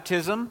His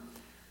baptism,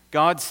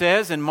 God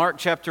says in Mark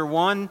chapter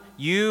 1,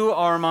 "You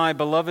are my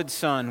beloved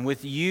Son.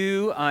 With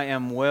you I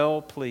am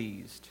well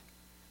pleased."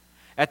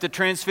 At the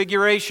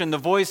Transfiguration, the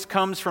voice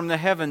comes from the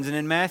heavens, and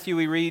in Matthew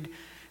we read,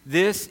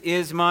 "This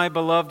is my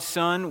beloved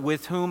Son,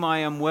 with whom I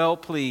am well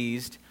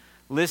pleased.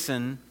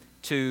 Listen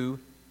to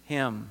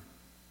Him."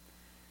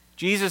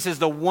 Jesus is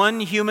the one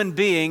human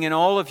being in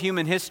all of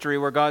human history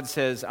where God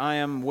says, "I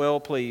am well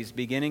pleased,"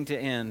 beginning to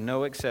end,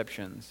 no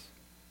exceptions.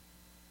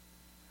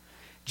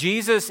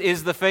 Jesus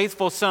is the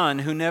faithful Son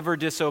who never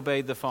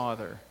disobeyed the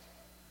Father.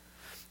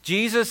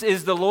 Jesus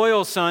is the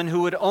loyal Son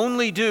who would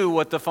only do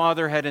what the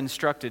Father had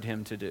instructed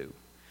Him to do.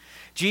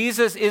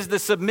 Jesus is the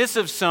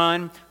submissive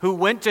Son who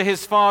went to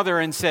His Father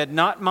and said,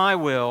 "Not my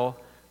will,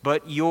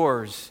 but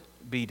yours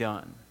be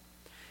done."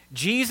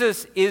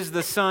 Jesus is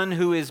the Son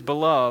who is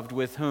beloved,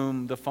 with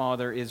whom the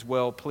Father is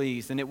well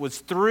pleased. And it was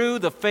through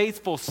the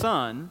faithful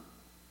Son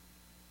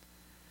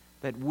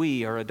that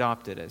we are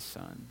adopted as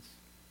sons.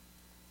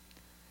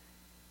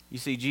 You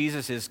see,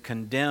 Jesus is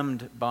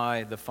condemned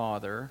by the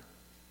Father.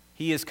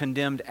 He is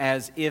condemned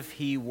as if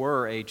he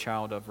were a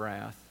child of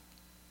wrath,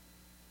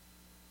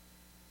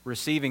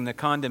 receiving the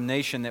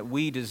condemnation that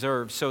we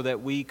deserve so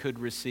that we could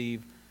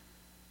receive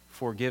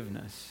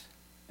forgiveness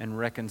and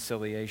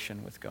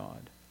reconciliation with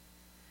God.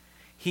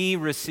 He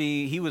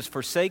was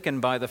forsaken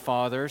by the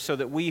Father so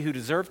that we who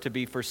deserve to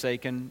be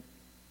forsaken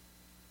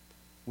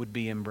would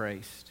be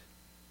embraced.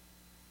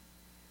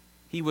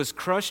 He was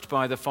crushed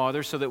by the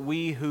Father so that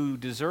we who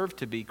deserve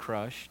to be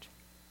crushed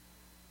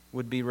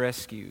would be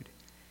rescued.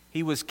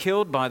 He was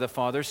killed by the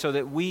Father so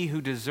that we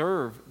who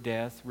deserve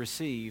death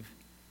receive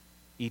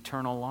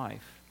eternal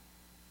life.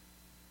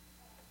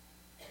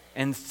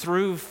 And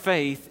through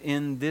faith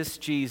in this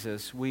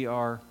Jesus, we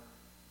are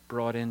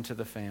brought into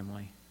the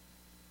family.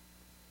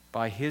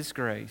 By His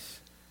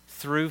grace,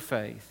 through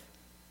faith,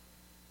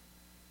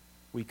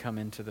 we come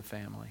into the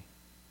family.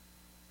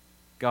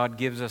 God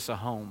gives us a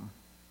home.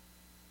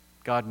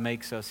 God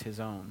makes us His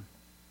own.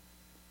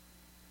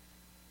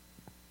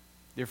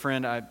 Dear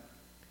friend, I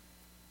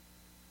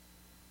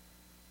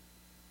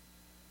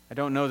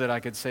don't know that I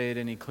could say it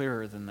any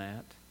clearer than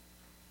that.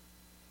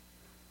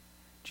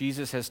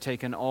 Jesus has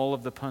taken all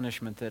of the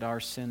punishment that our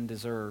sin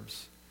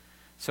deserves,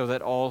 so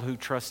that all who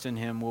trust in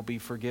Him will be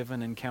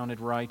forgiven and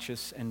counted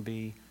righteous and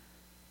be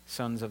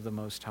sons of the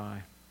Most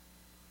High.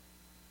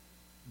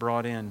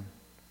 Brought in,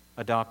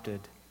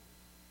 adopted.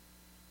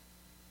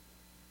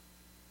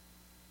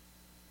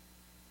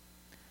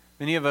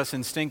 Many of us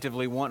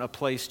instinctively want a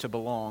place to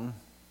belong,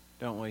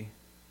 don't we?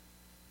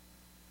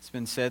 It's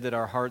been said that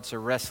our hearts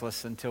are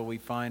restless until we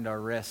find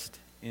our rest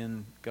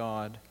in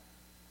God.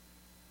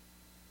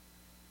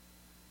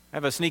 I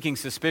have a sneaking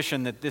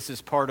suspicion that this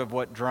is part of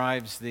what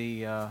drives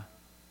the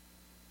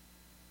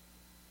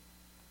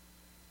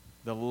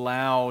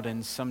loud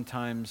and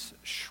sometimes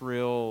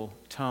shrill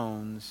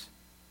tones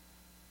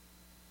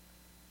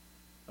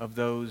of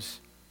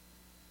those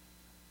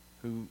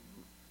who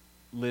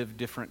live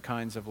different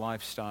kinds of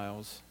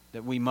lifestyles,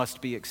 that we must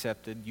be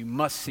accepted. You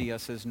must see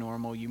us as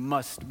normal. We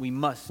must.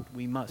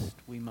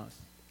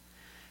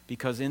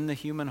 Because in the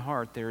human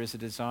heart there is a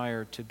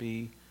desire to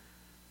be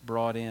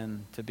brought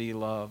in, to be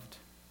loved.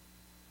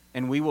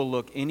 And we will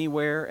look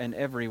anywhere and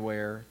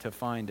everywhere to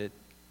find it.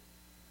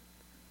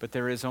 But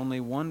there is only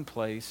one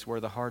place where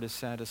the heart is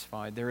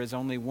satisfied. There is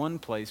only one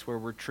place where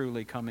we're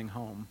truly coming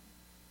home.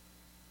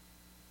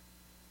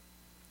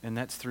 And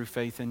that's through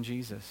faith in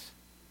Jesus.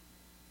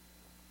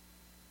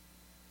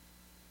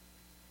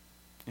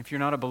 If you're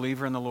not a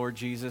believer in the Lord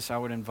Jesus, I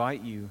would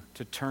invite you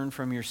to turn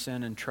from your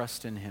sin and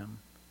trust in Him.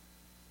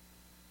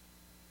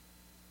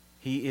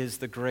 He is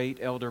the great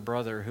elder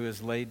brother who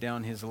has laid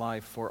down His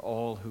life for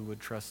all who would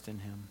trust in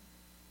Him.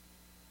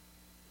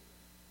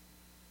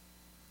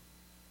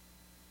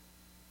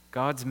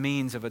 God's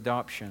means of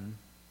adoption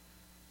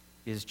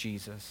is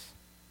Jesus.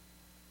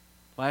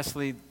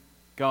 Lastly,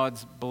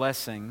 God's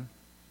blessing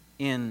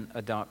in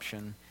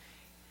adoption.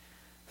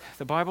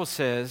 The Bible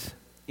says,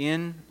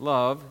 in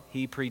love,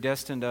 He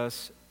predestined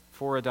us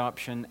for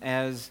adoption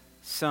as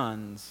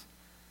sons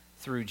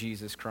through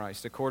Jesus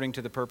Christ, according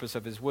to the purpose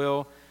of His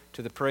will,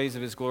 to the praise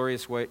of His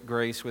glorious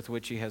grace with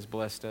which He has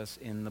blessed us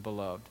in the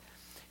Beloved.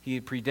 He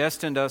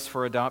predestined us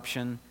for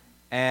adoption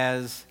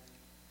as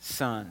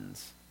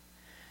sons.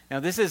 Now,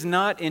 this is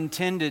not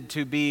intended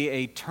to be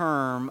a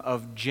term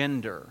of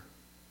gender,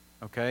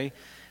 okay?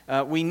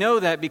 We know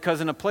that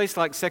because in a place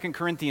like 2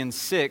 Corinthians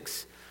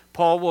 6,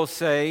 Paul will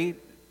say,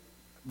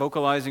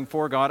 vocalizing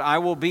for God, I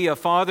will be a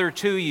father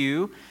to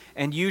you,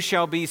 and you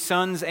shall be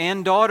sons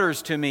and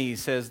daughters to me,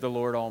 says the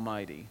Lord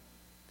Almighty.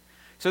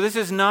 So this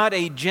is not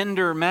a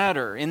gender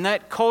matter. In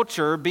that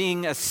culture,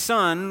 being a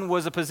son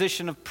was a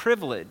position of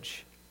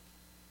privilege.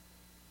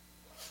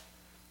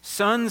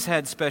 Sons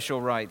had special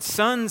rights.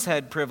 Sons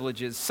had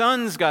privileges.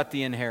 Sons got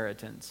the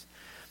inheritance.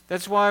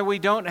 That's why we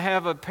don't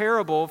have a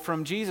parable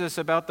from Jesus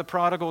about the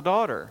prodigal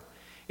daughter.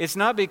 It's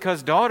not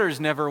because daughters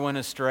never went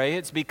astray.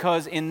 It's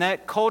because in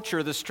that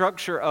culture, the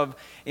structure of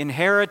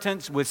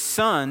inheritance with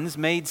sons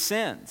made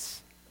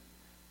sense.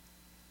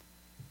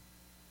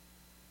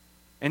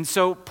 And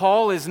so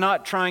Paul is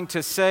not trying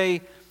to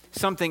say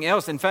something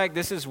else. In fact,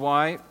 this is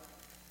why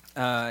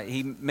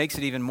he makes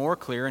it even more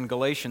clear in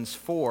Galatians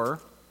 4.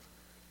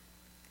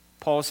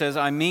 Paul says,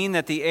 I mean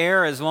that the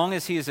heir, as long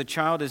as he is a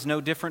child, is no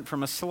different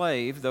from a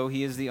slave, though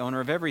he is the owner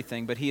of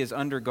everything. But he is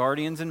under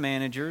guardians and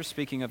managers,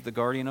 speaking of the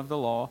guardian of the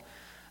law,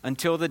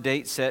 until the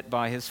date set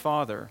by his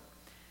father.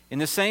 In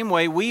the same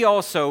way, we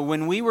also,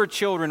 when we were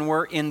children,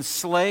 were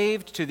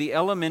enslaved to the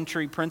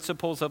elementary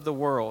principles of the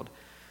world.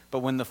 But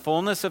when the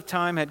fullness of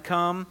time had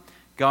come,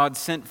 God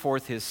sent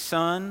forth His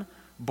Son,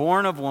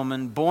 born of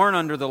woman, born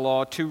under the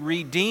law, to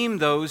redeem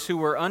those who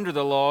were under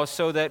the law,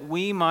 so that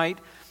we might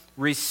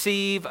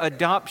receive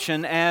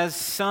adoption as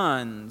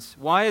sons.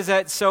 Why is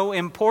that so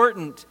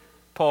important,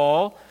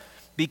 Paul?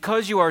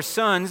 Because you are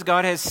sons,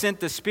 God has sent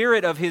the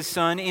Spirit of His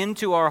Son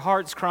into our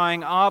hearts,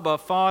 crying, Abba,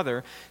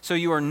 Father. So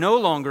you are no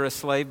longer a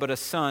slave, but a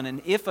son,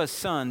 and if a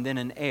son, then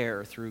an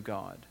heir through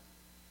God.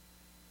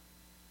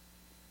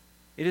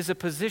 It is a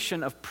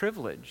position of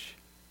privilege.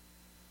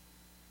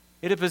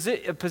 It is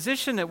a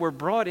position that we're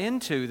brought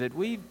into that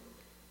we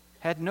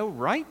had no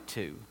right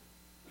to.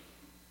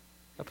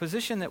 A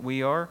position that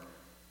we are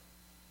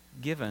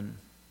given.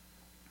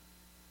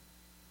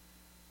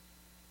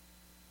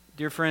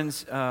 Dear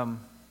friends,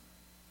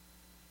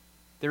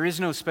 there is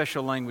no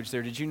special language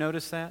there. Did you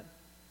notice that?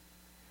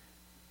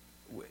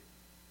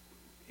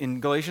 In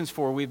Galatians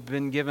 4, we've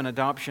been given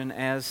adoption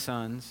as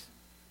sons.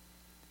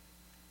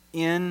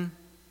 In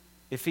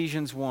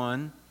Ephesians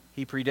 1,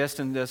 He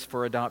predestined us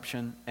for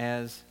adoption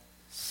as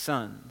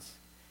sons.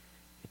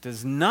 It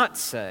does not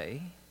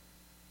say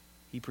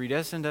He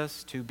predestined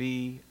us to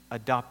be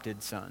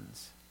adopted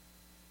sons.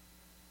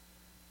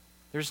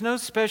 There's no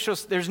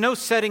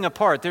setting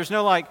apart. There's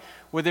no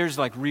there's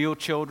real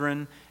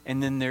children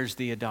and then there's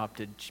the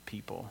adopted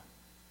people.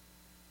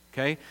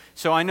 Okay?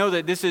 So I know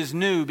that this is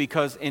new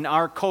because in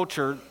our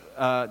culture,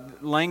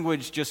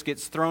 language just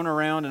gets thrown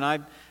around, and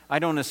I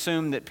don't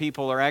assume that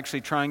people are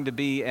actually trying to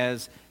be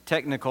as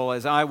technical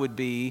as I would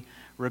be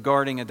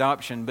regarding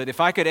adoption. But if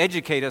I could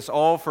educate us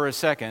all for a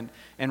second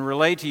and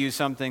relay to you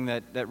something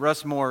that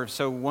Russ Moore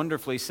so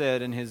wonderfully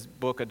said in his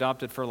book,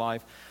 Adopted for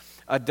Life.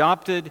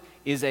 Adopted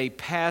is a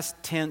past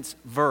tense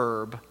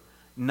verb,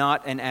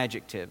 not an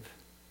adjective.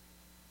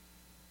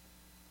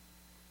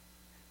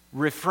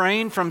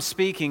 Refrain from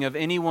speaking of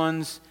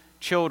anyone's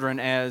children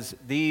as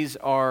these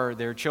are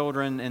their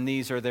children and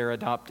these are their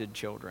adopted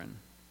children.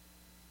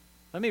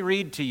 Let me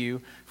read to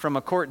you from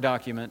a court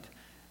document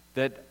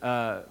that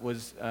that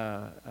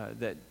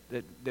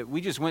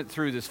we just went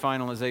through this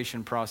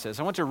finalization process.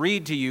 I want to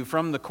read to you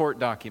from the court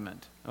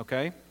document,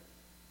 okay?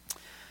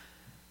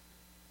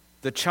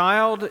 The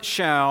child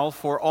shall,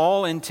 for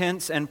all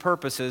intents and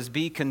purposes,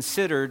 be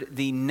considered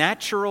the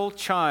natural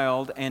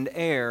child and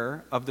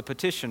heir of the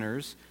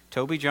petitioners,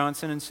 Toby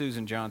Johnson and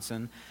Susan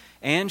Johnson,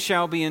 and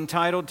shall be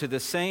entitled to the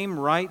same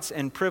rights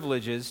and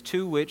privileges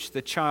to which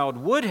the child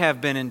would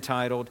have been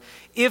entitled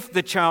if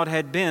the child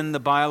had been the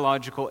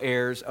biological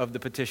heirs of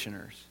the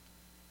petitioners.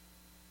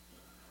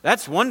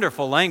 That's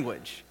wonderful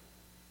language.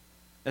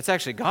 That's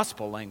actually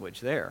gospel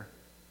language there.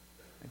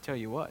 I tell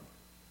you what.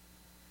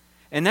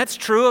 And that's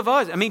true of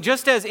us. I mean,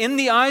 just as in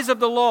the eyes of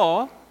the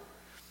law,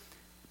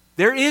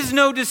 there is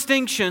no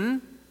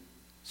distinction,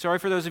 sorry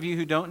for those of you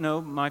who don't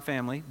know my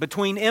family,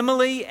 between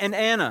Emily and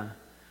Anna.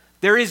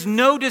 There is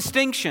no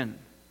distinction.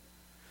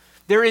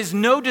 There is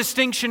no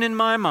distinction in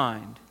my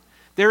mind.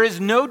 There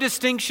is no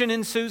distinction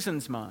in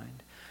Susan's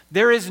mind.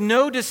 There is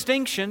no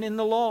distinction in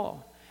the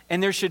law.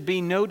 And there should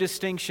be no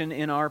distinction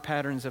in our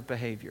patterns of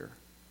behavior.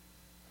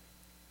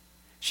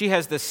 She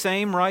has the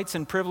same rights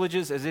and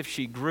privileges as if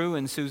she grew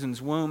in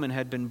Susan's womb and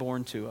had been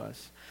born to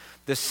us.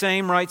 The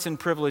same rights and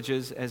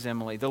privileges as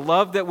Emily. The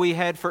love that we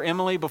had for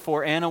Emily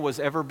before Anna was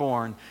ever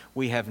born,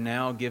 we have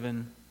now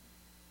given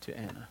to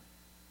Anna.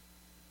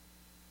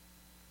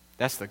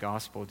 That's the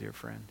gospel, dear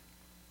friend.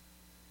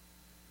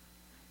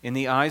 In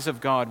the eyes of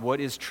God, what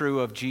is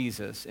true of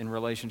Jesus in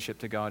relationship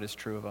to God is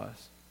true of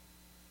us.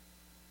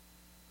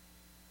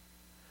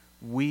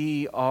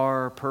 We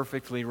are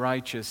perfectly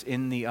righteous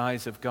in the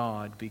eyes of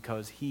God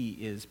because He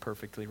is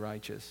perfectly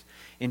righteous.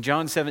 In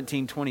John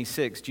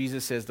 17:26,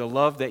 Jesus says, "The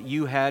love that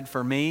you had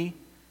for me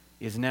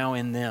is now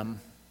in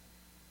them."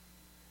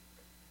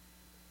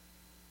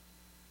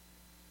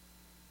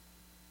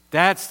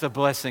 That's the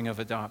blessing of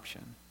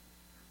adoption.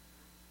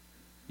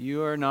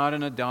 You are not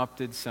an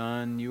adopted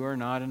son. You are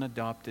not an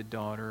adopted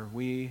daughter.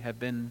 We have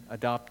been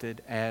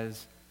adopted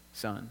as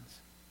sons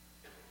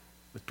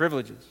with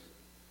privileges.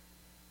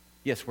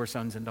 Yes, we're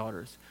sons and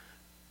daughters.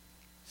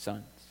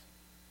 Sons.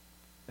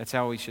 That's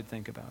how we should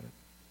think about it.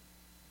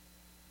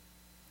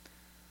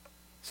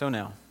 So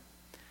now,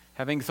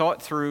 having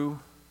thought through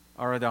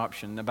our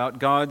adoption, about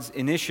God's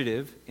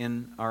initiative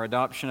in our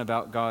adoption,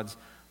 about God's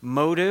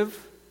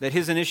motive, that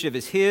His initiative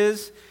is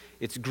His,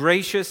 it's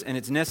gracious and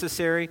it's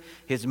necessary.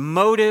 His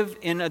motive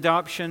in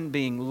adoption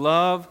being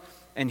love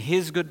and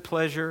His good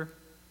pleasure.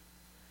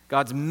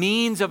 God's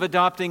means of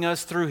adopting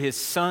us through His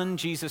Son,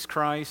 Jesus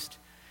Christ.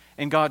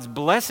 And God's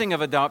blessing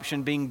of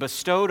adoption being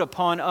bestowed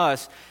upon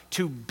us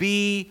to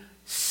be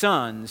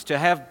sons, to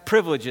have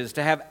privileges,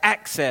 to have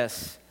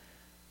access.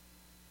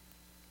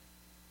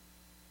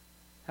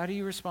 How do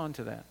you respond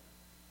to that?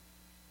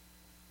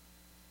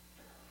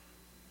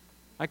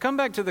 I come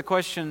back to the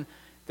question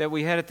that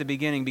we had at the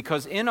beginning,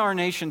 because in our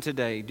nation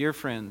today, dear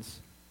friends,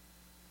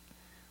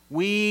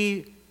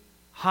 we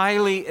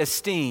highly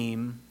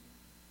esteem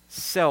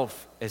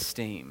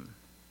self-esteem.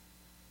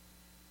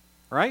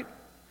 Right?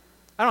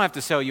 I don't have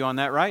to sell you on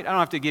that, right? I don't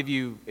have to give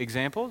you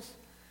examples.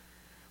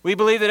 We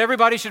believe that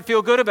everybody should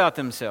feel good about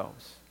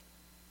themselves.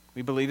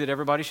 We believe that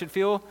everybody should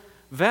feel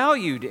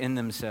valued in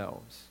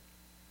themselves.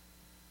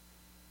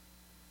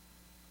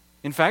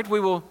 In fact, we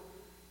will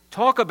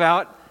talk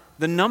about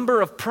the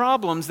number of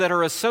problems that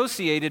are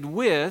associated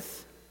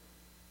with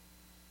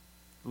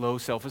low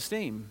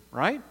self-esteem,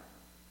 right?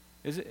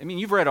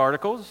 You've read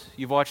articles,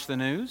 you've watched the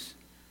news.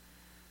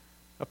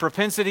 A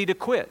propensity to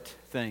quit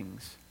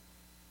things,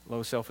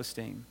 low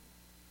self-esteem.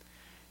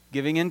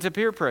 Giving in to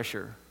peer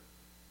pressure,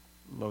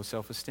 Low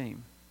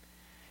self-esteem.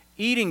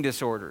 Eating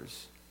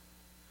disorders.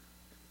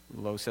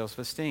 Low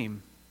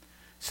self-esteem.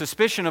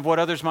 Suspicion of what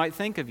others might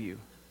think of you.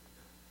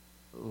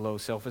 Low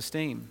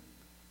self-esteem.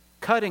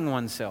 Cutting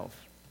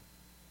oneself.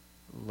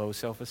 Low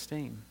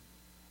self-esteem.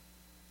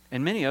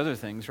 And many other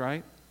things,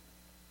 right?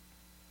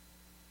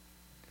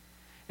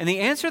 And the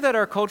answer that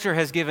our culture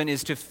has given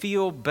is to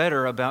feel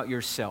better about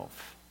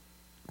yourself.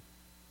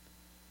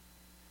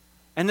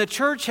 And the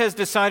church has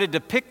decided to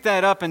pick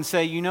that up and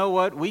say, you know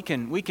what, we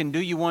can do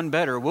you one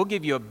better. We'll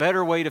give you a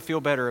better way to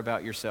feel better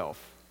about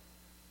yourself.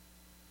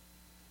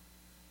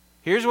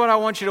 Here's what I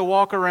want you to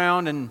walk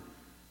around and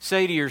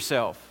say to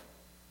yourself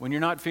when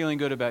you're not feeling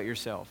good about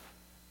yourself.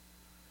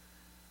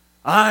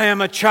 I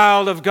am a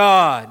child of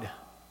God.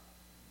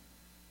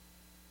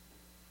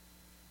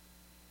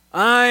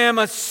 I am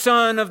a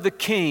son of the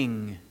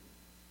King.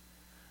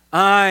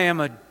 I am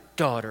a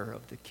daughter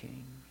of the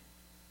King.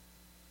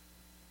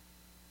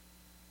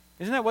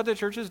 Isn't that what the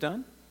church has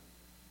done?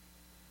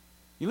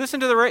 You listen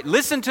to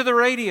the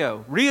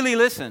radio. Really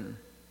listen.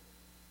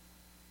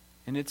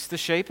 And it's the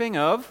shaping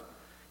of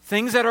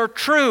things that are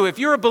true. If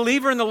you're a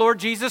believer in the Lord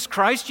Jesus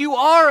Christ, you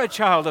are a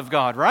child of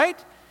God, right?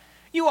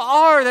 You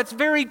are. That's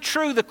very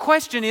true. The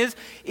question is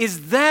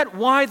that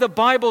why the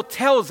Bible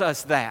tells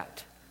us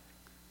that?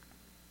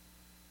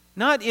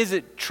 Not is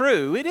it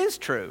true? It is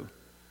true.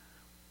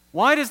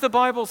 Why does the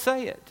Bible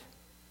say it?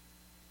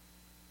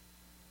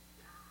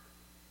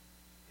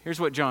 Here's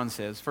what John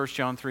says, 1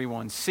 John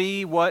 3:1.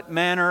 See what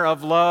manner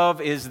of love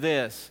is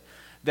this,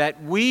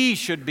 that we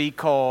should be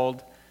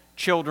called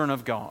children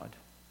of God.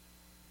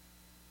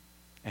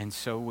 And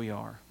so we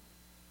are.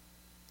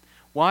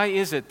 Why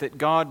is it that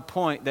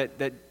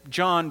that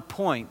John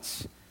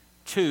points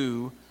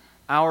to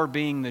our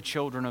being the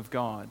children of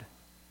God?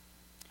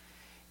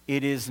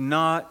 It is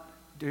not,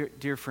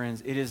 dear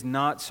friends, it is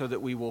not so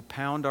that we will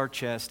pound our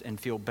chest and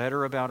feel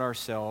better about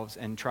ourselves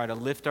and try to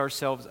lift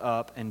ourselves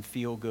up and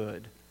feel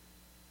good.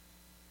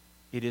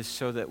 It is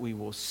so that we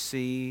will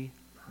see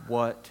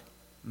what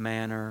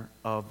manner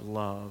of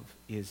love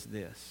is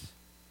this.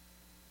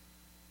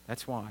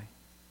 That's why.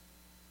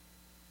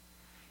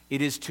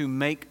 It is to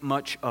make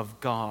much of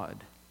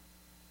God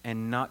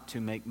and not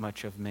to make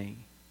much of me.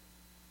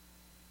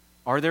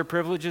 Are there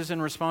privileges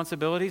and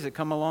responsibilities that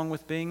come along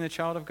with being the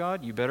child of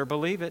God? You better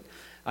believe it.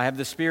 I have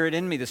the Spirit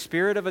in me, the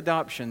Spirit of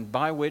adoption,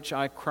 by which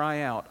I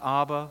cry out,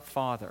 Abba,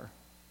 Father.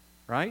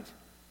 Right?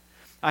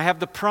 I have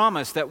the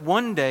promise that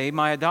one day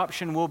my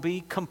adoption will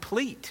be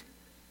complete.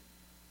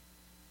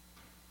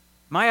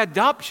 My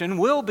adoption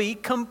will be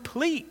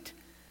complete.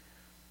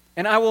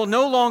 And I will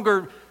no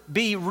longer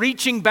be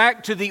reaching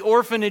back to the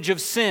orphanage of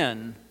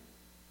sin,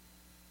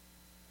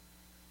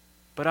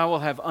 but I will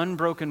have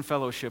unbroken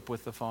fellowship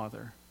with the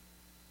Father.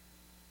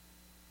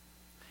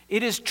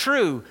 It is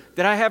true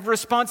that I have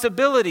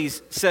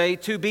responsibilities, say,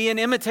 to be an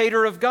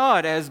imitator of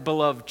God as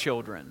beloved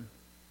children.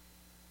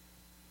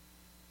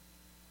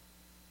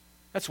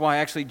 That's why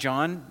actually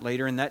John,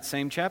 later in that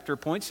same chapter,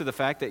 points to the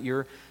fact that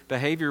your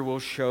behavior will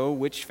show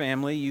which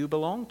family you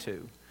belong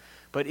to.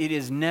 But it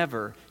is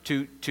never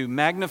to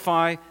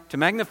magnify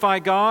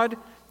God,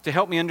 to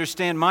help me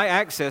understand my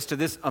access to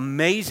this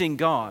amazing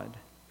God,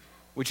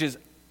 which is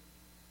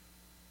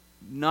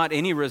not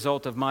any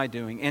result of my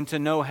doing, and to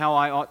know how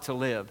I ought to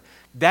live.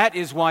 That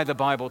is why the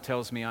Bible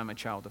tells me I'm a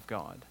child of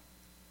God.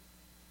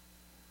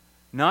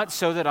 Not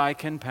so that I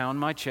can pound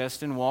my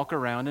chest and walk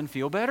around and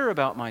feel better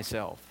about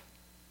myself.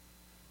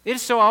 It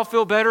is so I'll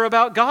feel better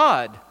about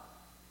God.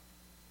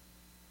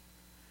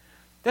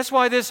 That's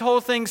why this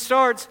whole thing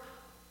starts,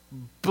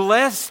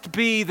 blessed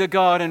be the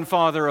God and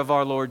Father of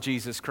our Lord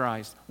Jesus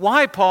Christ.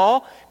 Why,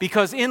 Paul?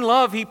 Because in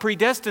love He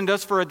predestined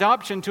us for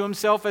adoption to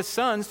Himself as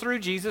sons through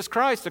Jesus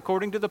Christ,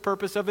 according to the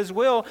purpose of His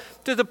will,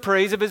 to the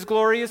praise of His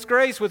glorious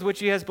grace with which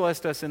He has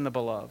blessed us in the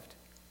Beloved.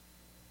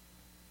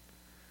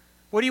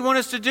 What do you want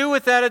us to do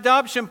with that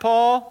adoption,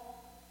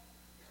 Paul?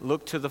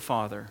 Look to the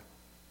Father.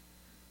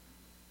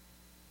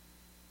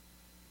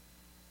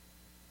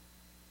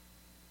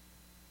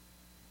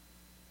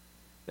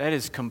 That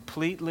is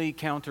completely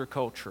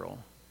countercultural.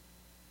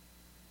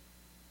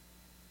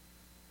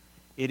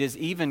 It is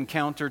even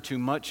counter to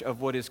much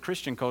of what is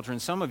Christian culture, and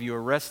some of you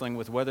are wrestling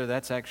with whether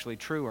that's actually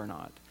true or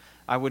not.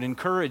 I would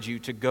encourage you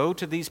to go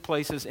to these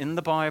places in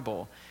the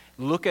Bible,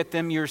 look at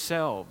them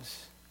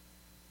yourselves.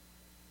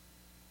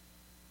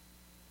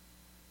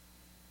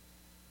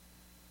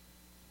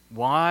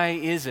 Why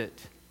is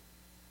it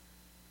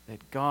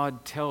that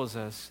God tells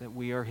us that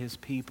we are His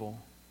people?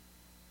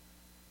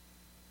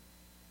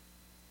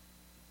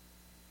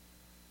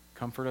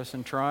 Comfort us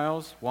in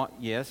trials?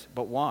 Yes,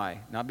 but why?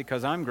 Not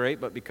because I'm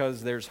great, but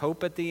because there's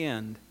hope at the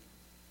end.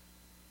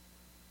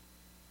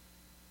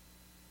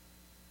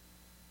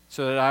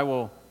 So that I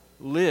will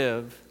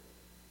live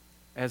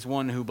as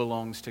one who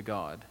belongs to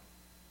God.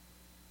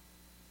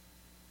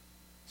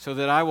 So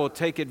that I will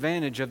take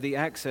advantage of the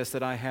access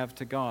that I have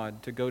to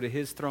God to go to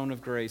His throne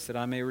of grace, that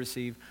I may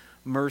receive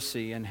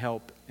mercy and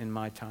help in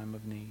my time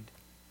of need.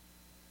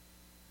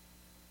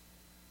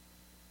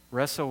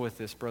 Wrestle with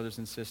this, brothers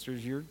and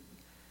sisters.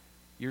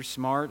 You're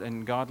smart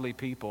and godly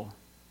people.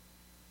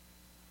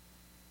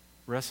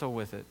 Wrestle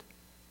with it.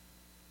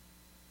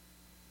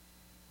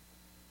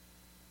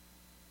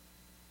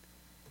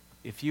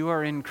 If you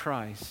are in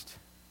Christ,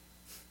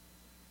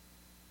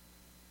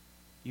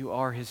 you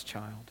are His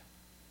child.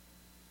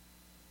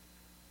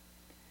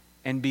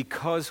 And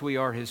because we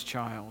are His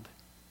child,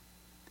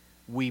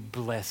 we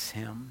bless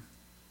Him.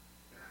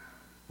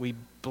 We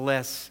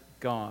bless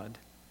God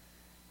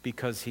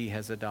because He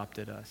has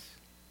adopted us.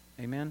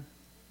 Amen?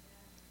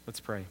 Let's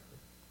pray.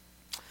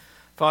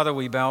 Father,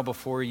 we bow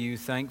before You,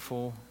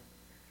 thankful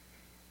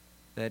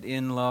that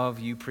in love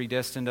You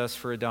predestined us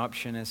for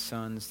adoption as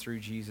sons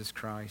through Jesus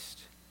Christ.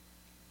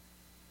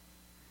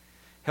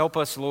 Help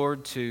us,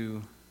 Lord,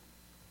 to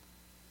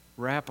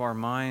wrap our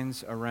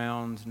minds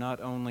around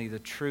not only the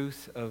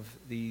truth of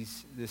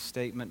this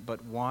statement,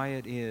 but why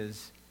it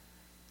is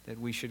that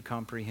we should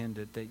comprehend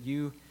it, that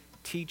You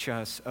teach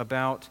us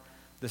about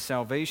the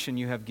salvation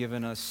You have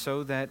given us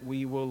so that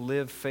we will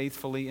live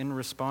faithfully in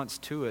response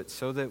to it,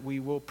 so that we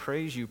will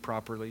praise You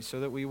properly, so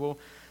that we will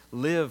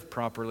live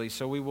properly,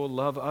 so we will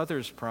love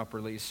others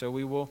properly, so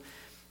we will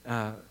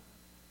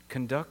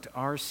conduct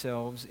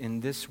ourselves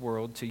in this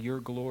world to Your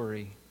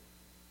glory.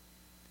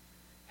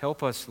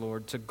 Help us,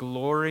 Lord, to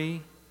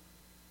glory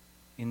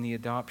in the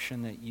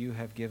adoption that You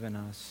have given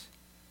us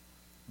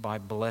by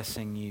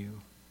blessing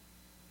You,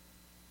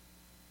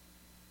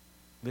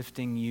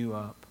 lifting You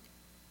up.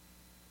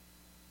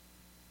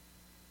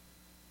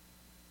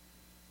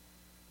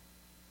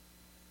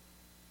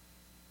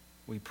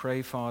 We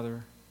pray,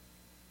 Father,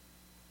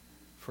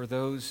 for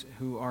those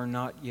who are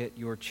not yet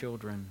Your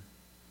children.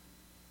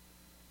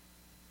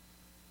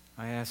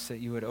 I ask that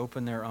You would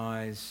open their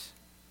eyes,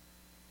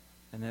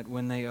 and that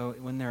when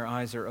their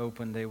eyes are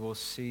open, they will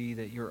see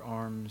that Your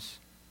arms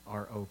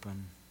are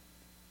open.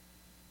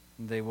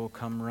 They will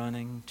come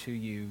running to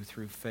You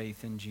through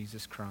faith in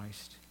Jesus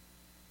Christ,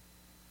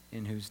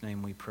 in whose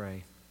name we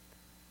pray.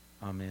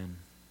 Amen.